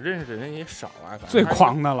我认识的人也少啊，最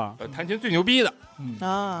狂的了，弹琴最牛逼的。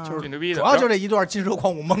就是最牛逼的，主要就这一段金蛇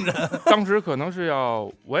狂舞梦人。当时可能是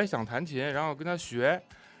我也想弹琴，然后跟他学，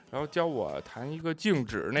然后教我弹一个静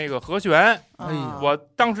止那个和弦。我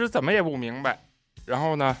当时怎么也不明白，然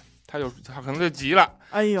后呢，他可能就急了。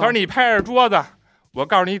他说你拍着桌子，我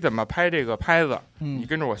告诉你怎么拍这个拍子，你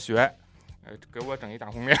跟着我学。给我整一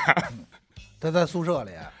大红脸。他在宿舍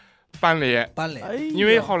里、班里，因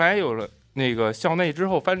为后来有了那个校内之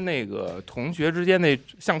后翻那个同学之间那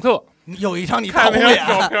相册。有一张你大红脸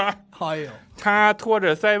照片，哎呦，他拖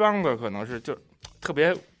着腮帮子，可能是就特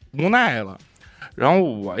别无奈了。然后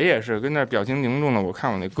我也是跟那表情凝重了，我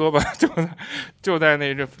看我那胳膊就在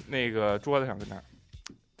那个桌子上跟那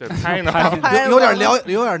对拍呢，有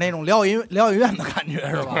点那种疗养院的感觉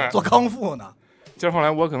是吧？做康复呢。就是后来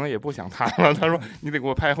我可能也不想弹了，他说你得给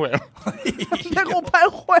我拍会了，你得给我拍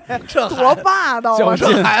会，这多霸道啊！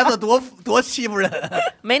这孩子多欺负人，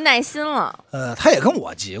没耐心了。他也跟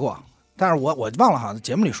我急过。但是我忘了，好像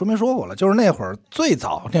节目里说没说过了，就是那会儿最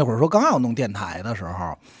早那会儿说刚要弄电台的时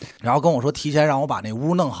候，然后跟我说提前让我把那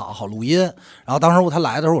屋弄好录音，然后当时他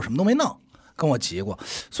来的时候我什么都没弄，跟我急过。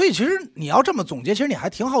所以其实你要这么总结，其实你还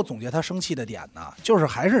挺好总结他生气的点的，就是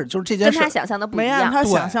就是这件事跟他想象的不一样，没按他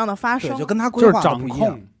想象的发生，就跟他规划的不一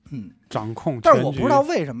样。掌控。但是我不知道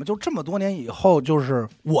为什么，就这么多年以后，就是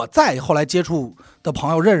我再后来接触的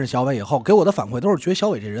朋友认识小伟以后，给我的反馈都是觉得小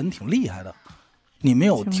伟这人挺厉害的。你没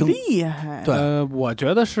有听厉害？对，我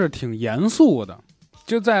觉得是挺严肃的，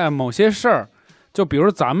就在某些事儿，就比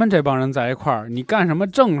如咱们这帮人在一块儿，你干什么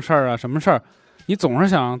正事儿啊，什么事儿，你总是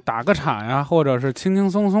想打个岔呀，或者是轻轻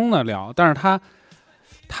松松的聊。但是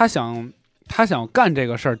他想干这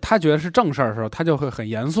个事儿，他觉得是正事儿的时候，他就会很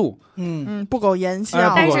严肃，不苟言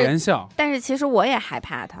笑，不苟言笑。但是其实我也害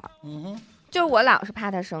怕他，就我老是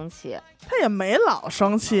怕他生气。他也没老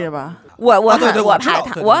生气吧？我怕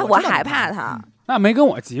他，我害怕他。那没跟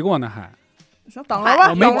我急过呢，还行，等了吧，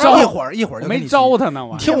我没招一会儿没招他呢，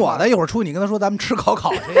我听我的，一会儿出去你跟他说咱们吃烤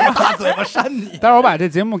去，大嘴巴扇你。待会儿我把这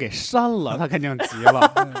节目给删了，他肯定急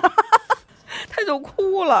了，他就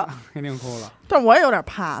哭了，肯定哭了。但我也有点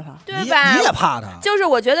怕他，对吧？你也怕他？就是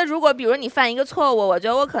我觉得，如果比如你犯一个错误，我觉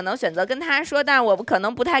得我可能选择跟他说，但是我可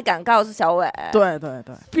能不太敢告诉小伟。对，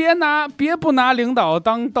别不拿领导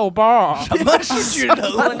当豆包，什么是巨人？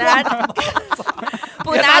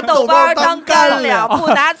不拿豆包当干粮，不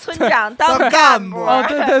拿村长当干部。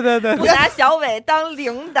对，不拿小伟当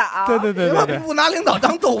领导。对，不拿领导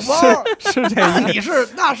当豆包，是这个。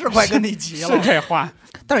那是快跟你急了，是这话。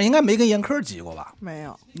但是应该没跟严科急过吧？没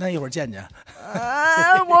有。那一会儿见。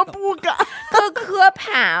我不敢，可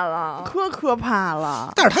怕了，可怕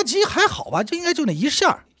了。但是他急还好吧？就应该就那一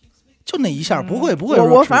下，不会。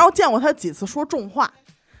我反正我见过他几次说重话。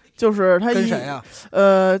就是他跟谁呀？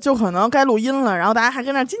就可能该录音了，然后大家还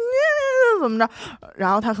跟那今天怎么着，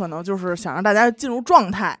然后他可能就是想让大家进入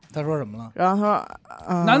状态。他说什么了？然后他说：“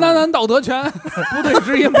男道德全，不对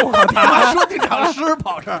之音不可谈。”说定场诗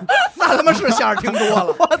跑这儿，那他妈是相声听多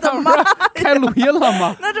了。我的妈！开录音了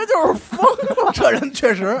吗？那这就是疯了。这人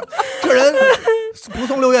确实，这人不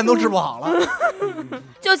送6院都治不好了。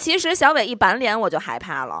就其实小伟一板脸我就害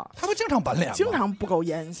怕了。他不经常板脸吗？经常不苟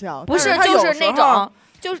言笑。不是，就是那种。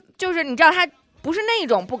就是你知道他不是那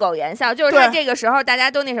种不苟言笑，就是他这个时候大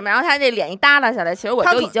家都那什么，然后他这脸一耷拉下来，其实我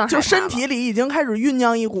就已经就身体里已经开始酝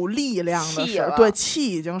酿一股力量的气了，对，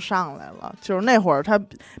气已经上来了。就是那会儿他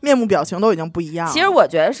面部表情都已经不一样了。其实我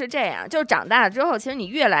觉得是这样，就是长大了之后，其实你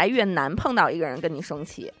越来越难碰到一个人跟你生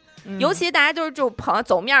气。尤其大家就朋友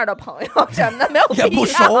走面的朋友什么的，没有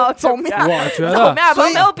必要走面。我觉得走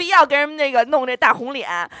面没有必要跟人那个弄这大红脸，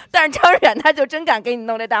但是张远他就真敢给你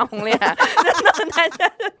弄这大红脸，弄大家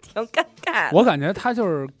就挺尴尬。我感觉他就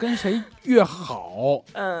是跟谁越好，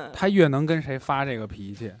他越能跟谁发这个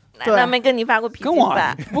脾气。那没跟你发过脾气吧？跟我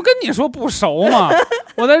不跟你说不熟吗？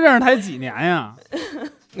我才认识他几年呀。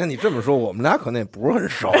那你这么说，我们俩可能也不是很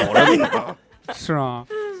熟了，是吗？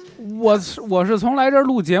我是从来这儿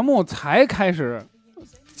录节目才开始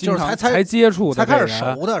就是才接触的，才开始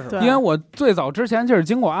熟的是吧？因为我最早之前就是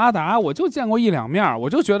经过阿达，我就见过1、2面，我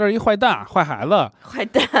就觉得一坏蛋、坏孩子。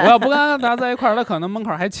我要不跟阿达在一块儿，他可能门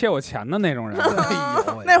口还切我钱的那种人。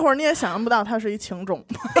那会儿你也想象不到他是一情种，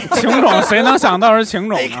情种谁能想到是情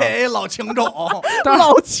种？AKA 老情种，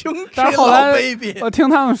老情种。但是后来我听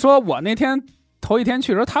他们说，我那天头一天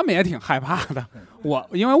去的时候，他们也挺害怕的。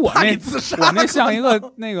因为我那像一个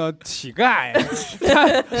那个乞丐，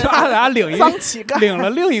是阿达领了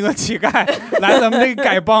另一个乞丐来咱们这个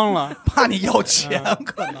丐帮了，怕你要钱，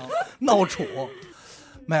可能闹处。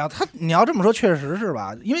没有你要这么说，确实是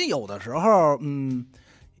吧？因为有的时候，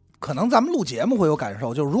可能咱们录节目会有感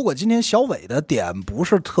受，就是如果今天小伟的点不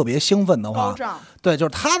是特别兴奋的话，对，就是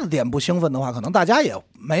他的点不兴奋的话，可能大家也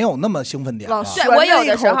没有那么兴奋点。对，我有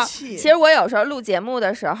的时候，其实我有时候录节目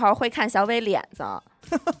的时候会看小伟脸子。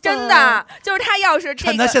真的，就是他要是这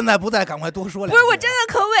个，趁他现在不在，赶快多说两句。不是，我真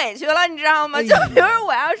的可委屈了，你知道吗？就比如说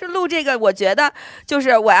我要是录这个，我觉得就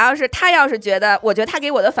是他要是觉得，我觉得他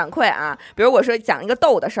给我的反馈啊，比如我说讲一个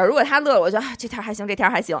逗的事儿，如果他乐了，我就这条还行，这条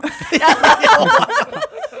还行。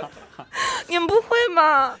你们不会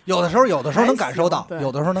吗？有的时候能感受到，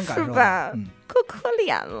有的时候能感受到，是吧？可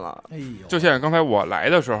怜了。哎呦，就像刚才我来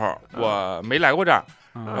的时候，我没来过这儿，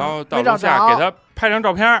然后到楼下给他拍张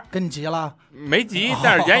照片，跟你急了。没急，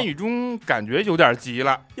但是言语中感觉有点急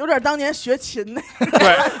了，有点当年学琴那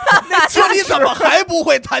对，那说你怎么还不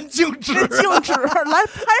会弹静止？静止，来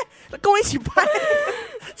拍，跟我一起拍，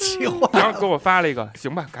气坏了。然后给我发了一个，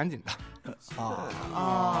行吧，赶紧的。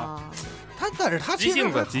但是他急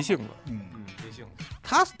性子，急性子，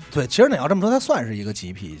他对，其实你要这么说，他算是一个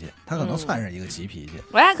急脾气，他可能算是一个急脾气。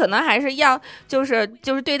我俩可能还是要就是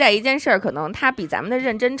对待一件事儿，可能他比咱们的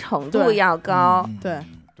认真程度要高。对。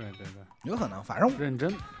有可能，反正认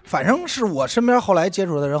真，反正是我身边后来接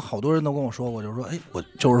触的人，好多人都跟我说过，就是说，我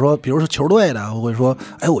就是说，比如说球队的，我会说，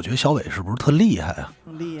我觉得小伟是不是特厉害啊？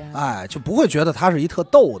厉害，就不会觉得他是一特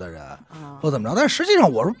逗的人，或怎么着。但是实际上，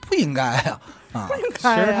我说不应该呀，不应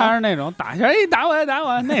该。其实他是那种打一下，打我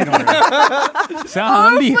那种人，想好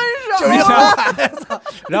厉害，就是一孩子，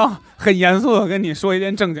然后很严肃的跟你说一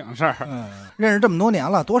件正经事儿。认识这么多年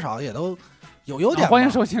了，多少也都有优点。欢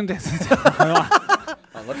迎收听这次节目，是吧？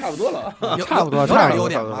我差不多了，差不多，有点优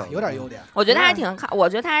点吧，有点优点。我觉得他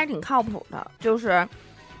还挺靠谱的，就是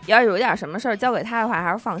要是有点什么事儿交给他的话，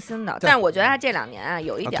还是放心的。但是我觉得他这2年啊，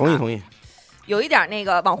有一点同意，有一点那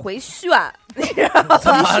个往回旋，你知道吗？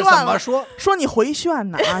怎么说你回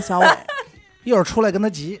旋呢啊，小伟，一会儿出来跟他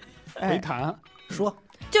急回弹说。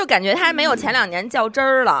就感觉他没有前2年较真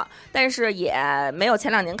儿了，但是也没有前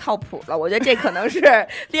2年靠谱了。我觉得这可能是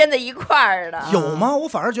连在一块儿的。有吗？我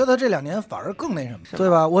反而觉得这2年反而更那什么，对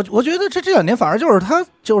吧？我觉得这2年反而就是他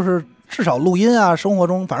就是至少录音啊，生活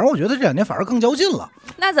中，反正我觉得这2年反而更较劲了。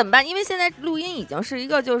那怎么办？因为现在录音已经是一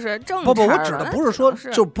个就是正常。不，我指的不是说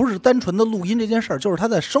就不是单纯的录音这件事儿，就是他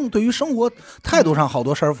在对于生活态度上好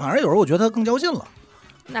多事儿，反而有时候我觉得他更较劲了。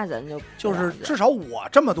那咱就是至少我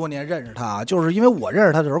这么多年认识他，就是因为我认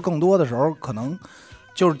识他的时候，更多的时候可能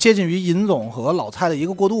就是接近于尹总和老蔡的一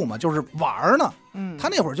个过渡嘛，就是玩呢。他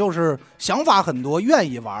那会儿就是想法很多，愿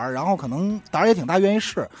意玩，然后可能胆儿也挺大，愿意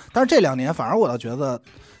试。但是这2年反而我倒觉得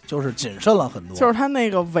就是谨慎了很多，就是他那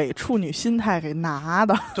个伪处女心态给拿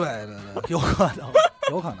的。对，有可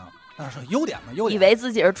能。但是优点嘛，以为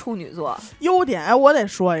自己是处女座。优点，我得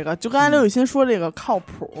说一个，就刚才刘雨欣说这个靠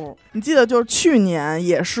谱，你记得就是去年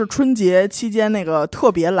也是春节期间那个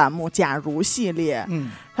特别栏目假如系列，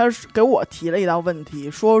他给我提了一道问题，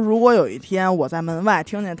说如果有一天我在门外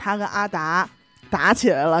听见他跟阿达打起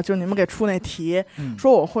来了，就你们给出那题，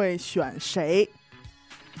说我会选谁，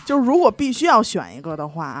就是如果必须要选一个的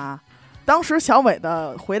话啊。当时小伟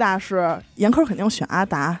的回答是严科肯定选阿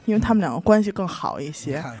达，因为他们2个关系更好一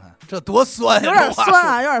些。看看这多酸，有点酸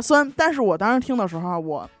啊，有点酸。但是我当时听的时候，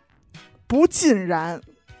我不尽然。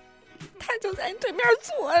他就在你对面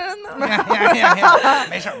坐着呢。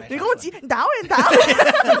没事，你跟我急，你打我，你打我。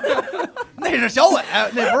那是小伟，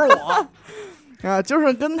那不是我。就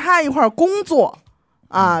是跟他一块工作。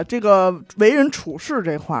这个为人处事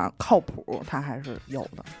这块靠谱，他还是有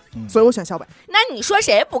的，所以我选小北。那你说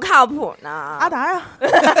谁不靠谱呢？阿达呀，他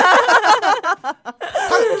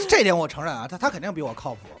这点我承认啊，他肯定比我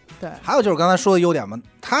靠谱。对，还有就是刚才说的优点嘛，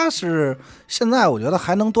他是现在我觉得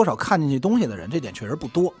还能多少看进去东西的人，这点确实不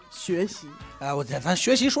多。学习，咱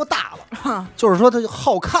学习说大了，就是说他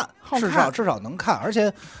好看，至少能看，而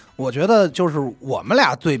且。我觉得就是我们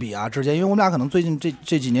俩对比啊之间，因为我们俩可能最近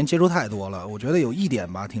这几年接触太多了，我觉得有一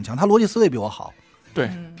点吧挺强，他逻辑思维比我好。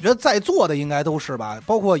对，我觉得在座的应该都是吧，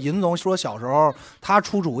包括尹总说小时候他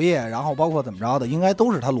出主意，然后包括怎么着的，应该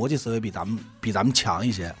都是他逻辑思维比咱们强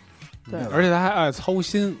一些。对，而且他还爱操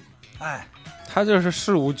心，哎，他就是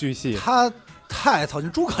事无巨细，他太操心。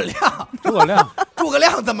诸葛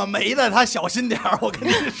亮怎么没的？他小心点儿，我跟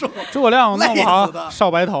你说，诸葛亮弄不好少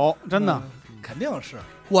白头，真的，肯定是。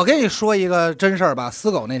我跟你说一个真事儿吧，死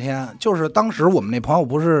狗那天就是当时我们那朋友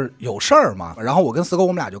不是有事儿嘛，然后我跟死狗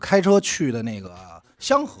我们俩就开车去的那个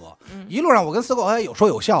香河，一路上我跟死狗还有说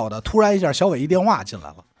有笑的，突然一下小伟一电话进来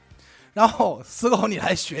了，然后死狗你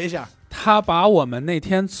来学一下，他把我们那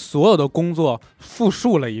天所有的工作复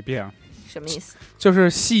述了一遍。什么意思？就是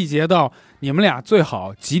细节到你们俩最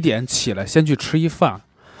好几点起来先去吃一饭，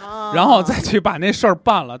然后再去把那事儿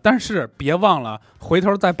办了，但是别忘了回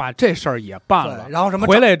头再把这事儿也办了。然后什么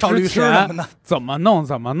回来之前怎么弄，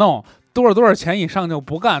多少钱以上就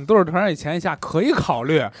不干，多少钱以下可以考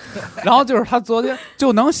虑。然后就是他昨天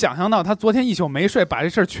就能想象到，他昨天一宿没睡，把这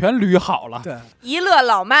事儿全捋好了。对，一乐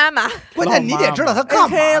老妈妈。关键你得知道他干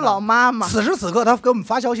嘛。老妈妈，此时此刻他给我们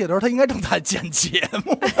发消息的时候，他应该正在剪节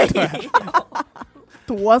目。对，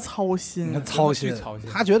多操心，操心，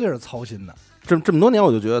他绝对是操心的。这么多年，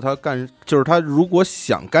我就觉得他就是他如果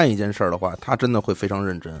想干一件事儿的话，他真的会非常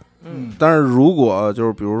认真。但是如果就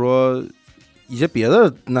是比如说一些别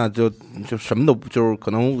的，那就什么都就是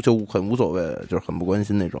可能就很无所谓，就是很不关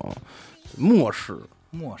心那种，漠视。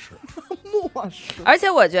而且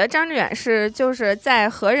我觉得张志远就是在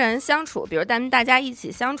和人相处，比如大家一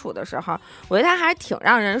起相处的时候，我觉得他还挺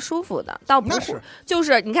让人舒服的。倒不是，就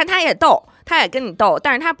是你看他也逗，他也跟你逗，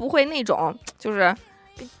但是他不会那种就是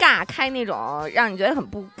尬开那种让你觉得很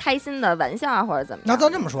不开心的玩笑啊，或者怎么样。那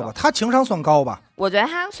咱这么说吧，他情商算高吧？我觉得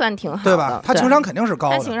他算挺好的，对吧？他情商肯定是高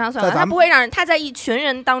的，他情商算高，他不会让人，他在一群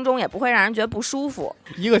人当中也不会让人觉得不舒服。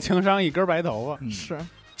一个情商一根白头发，是。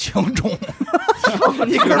情种，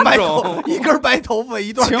一根白头发，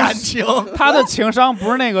一段感情。他的情商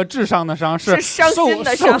不是那个智商的商，是伤心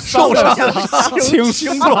的伤，受伤的伤，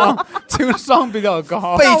情商比较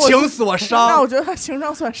高，被情所伤。那我觉得他情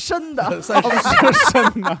商算深的，算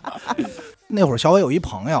深的。那会儿小伟有一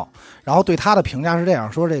朋友，然后对他的评价是这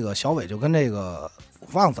样说：这个小伟就跟这个我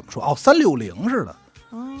忘了怎么说360似的，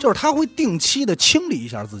就是他会定期的清理一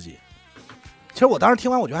下自己。其实我当时听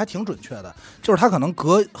完，我觉得还挺准确的，就是他可能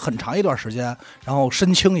隔很长一段时间，然后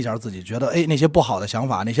深清一下自己，觉得那些不好的想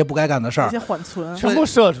法，那些不该干的事儿，那些缓存全部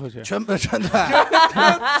射出去，全部射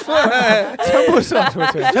出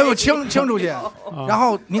去，全部清出去。然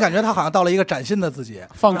后你感觉他好像到了一个崭新的自己，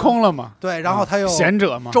放空了嘛？对，然后他又贤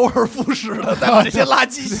者嘛，周而复始的再把这些垃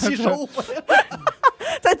圾吸收回来，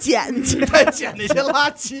再捡那些垃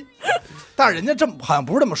圾。但是人家好像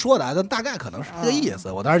不是这么说的，但大概可能是这个意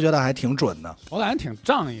思。我当时觉得还挺准的，我感觉挺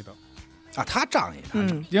仗义的啊，他仗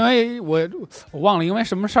义，因为我忘了因为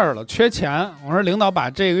什么事儿了，缺钱，我说领导把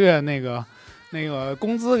这个月那个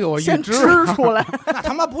工资给我预支出来，那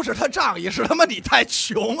他妈不是他仗义，是他妈你太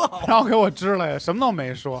穷啊，然后给我支了，什么都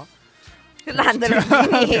没说，懒得理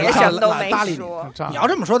你，什么都没说。你要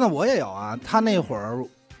这么说，那我也有啊，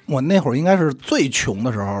我那会儿应该是最穷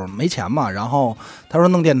的时候，没钱嘛。然后他说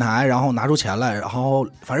弄电台，然后拿出钱来，然后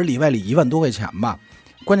反正里外里1万多块钱吧。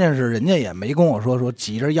关键是人家也没跟我说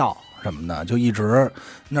急着要什么的，就一直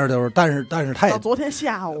那就是，但是他也到昨天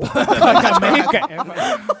下午没给，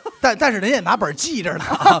但是人家也拿本记着呢，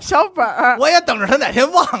小本儿，我也等着他哪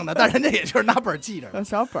天忘的，但人家也就是拿本记着呢，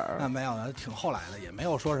小本儿。没有的，挺后来的，也没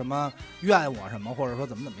有说什么怨我什么，或者说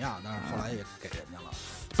怎么样，但是后来也给人家了。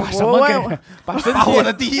把什么给？把我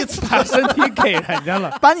的第一次把身体给人家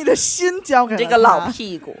了，把你的心交给这个老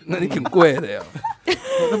屁股。那你挺贵的呀，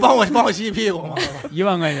帮我洗洗屁股吗？1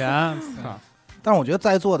万块钱。但是我觉得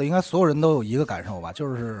在座的应该所有人都有一个感受吧，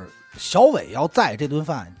就是小伟要在这顿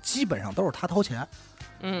饭基本上都是他掏钱，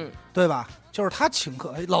对吧？就是他请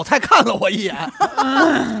客，老蔡看了我一眼，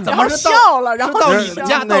怎么笑了？然后到你们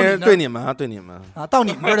家，到对你们啊，到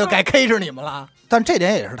你们这儿就该 K 着你们了。但这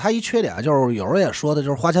点也是他一缺点，就是有时候也说的，就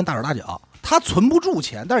是花钱大手大脚，他存不住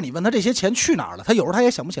钱。但是你问他这些钱去哪儿了，他有时候他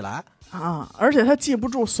也想不起来啊，而且他记不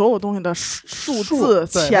住所有东西的数字、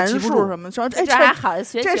钱数什么。说这还好，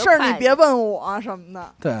这事儿你别问我什么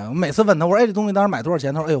的。对，我每次问他，我说这东西当时买多少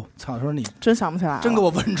钱？他说：“哎呦，操！”说你真想不起来，真给我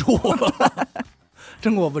问住了，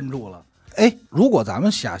真给我问住了。如果咱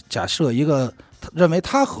们假设一个认为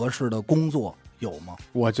他合适的工作有吗？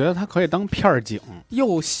我觉得他可以当片警，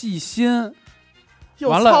又细心，又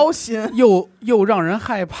操心，又让人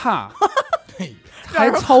害怕，还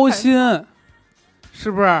操心，是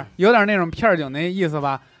不是有点那种片警那意思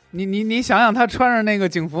吧？你想想，他穿着那个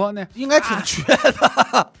警服，那应该挺缺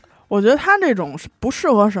的。我觉得他这种是不适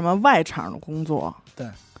合什么外场的工作，对。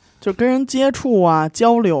就跟人接触啊、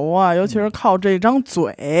交流啊，尤其是靠这张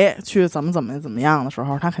嘴去怎么样的时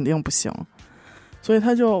候，他肯定不行。所以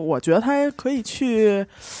我觉得他可以去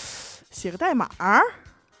写个代码，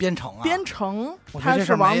编程啊，编程，他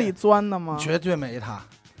是往里钻的吗？绝对没他。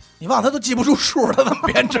你忘他都记不住数，他怎么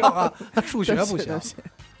编程啊？他数学不行。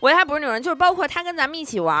我还不是那种人，就是包括他跟咱们一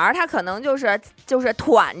起玩，他可能就是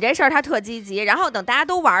团这事儿他特积极，然后等大家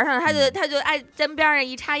都玩上了，他就爱跟边上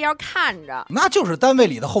一插腰看着。那就是单位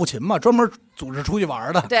里的后勤嘛，专门组织出去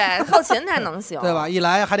玩的。对，后勤才能行，对吧？一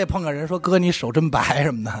来还得碰个人说哥你手真白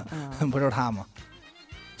什么的，不就是他吗？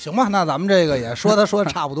行吧，那咱们这个也说的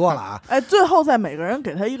差不多了啊。哎，最后再每个人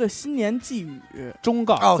给他一个新年寄语忠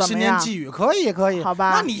告哦，新年寄语可以，好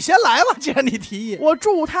吧？那你先来吧，既然你提议，我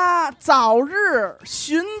祝他早日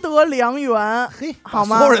寻得良缘，嘿，好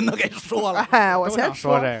吗？所有人都给说了。哎，我先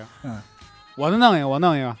说这个，我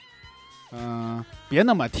弄一个，别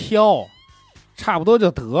那么挑，差不多就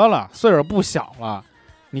得了，岁数不小了，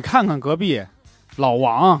你看看隔壁，老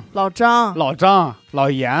王、老张、老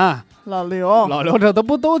严。老刘这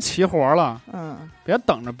都齐活了，别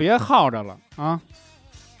等着，别耗着了啊！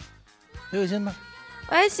刘雨欣呢？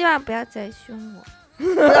我也希望不要再凶我，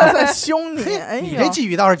不要再凶你。哎，你这寄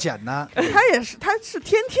语倒是简单。他是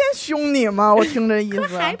天天凶你吗？我听这意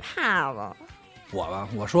思，害怕了。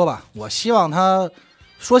我说吧，我希望他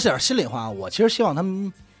说点心里话。我其实希望他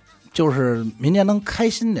们就是明年能开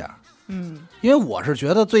心点。因为我是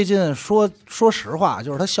觉得最近说实话，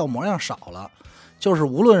就是他笑模样少了。就是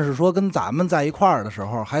无论是说跟咱们在一块儿的时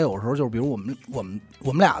候，还有时候就是比如我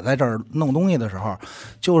们俩在这儿弄东西的时候，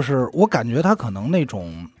就是我感觉他可能那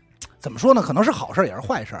种怎么说呢？可能是好事也是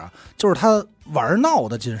坏事啊。就是他玩闹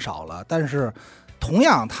的劲少了，但是同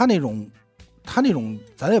样他那种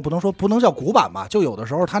咱也不能叫古板吧，就有的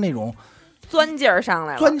时候他那种钻劲儿上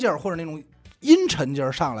来了，钻劲儿或者那种阴沉劲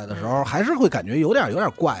儿上来的时候，还是会感觉有点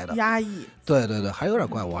怪的，压抑。对，还有点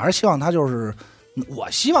怪。我还是希望他就是。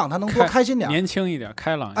我希望他能多开心点，年轻一点，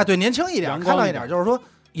开朗一点。哎，对，年轻一点，开朗一点，就是说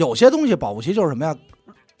有些东西保不齐就是什么呀，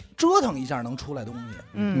折腾一下能出来东西，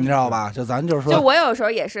你知道吧？就咱就是说，就我有时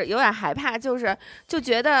候也是有点害怕，就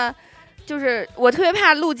觉得。就是我特别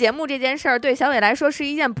怕录节目这件事儿对小伟来说是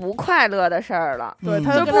一件不快乐的事儿了，对，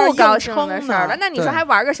他就不高兴的事儿了。那你说还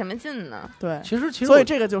玩个什么劲呢？对，其实，所以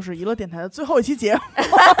这个就是娱乐电台的最后一期节目。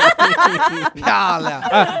漂亮！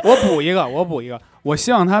哎，我补一个，我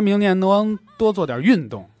希望他明年能多做点运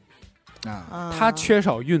动啊，他缺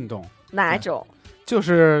少运动。哪种？就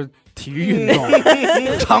是体育运动，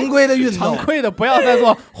常规的运动，常规的不要再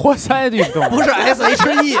做活塞的运动，不是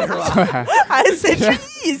SHE 是吧？对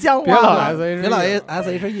 ，SHE 相关，别老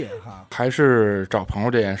SHE 哈。还是找朋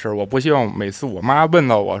友这件事儿，我不希望每次我妈问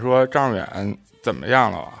到我说张远怎么样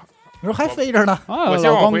了啊，你说还飞着呢，我希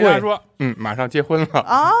望我回答说马上结婚了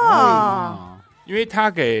啊，因为他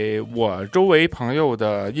给我周围朋友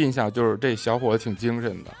的印象就是这小伙子挺精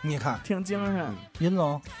神的，你看挺精神。尹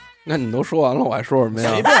总。那你都说完了，我还说什么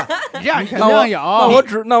呀？随便，你这样肯定有。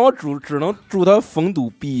那我只能祝他逢赌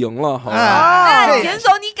必赢了，好吧？那尹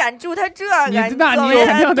总，你敢祝他这个？那你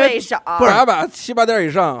肯定对手，不是把7、8点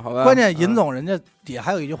以上，好吧？关键尹总人家底下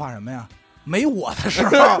还有一句话什么呀？没我的时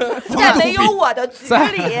候，在没有我的局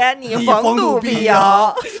里，你逢赌必赢。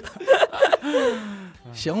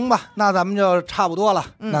行吧，那咱们就差不多了。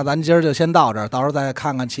那咱今儿就先到这儿，到时候再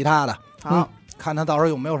看看其他的。好。看他到时候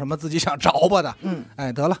有没有什么自己想着吧的，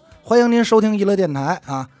哎，得了，欢迎您收听娱乐电台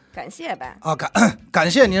啊，感谢呗啊，感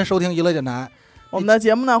谢您收听娱乐电台。我们的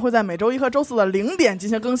节目呢会在每周一和周四的0点进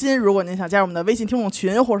行更新。如果您想加入我们的微信听众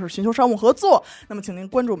群，或是寻求商务合作，那么请您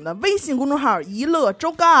关注我们的微信公众号“娱乐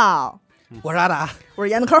周告”。我是阿达，我是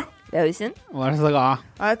严的抠，刘雨欣，我是4个啊。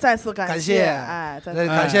哎，再次感谢，哎，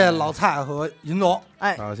感谢老蔡和尹总，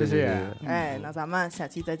哎，好，谢谢，哎，那咱们下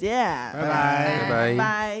期再见，拜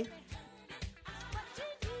拜。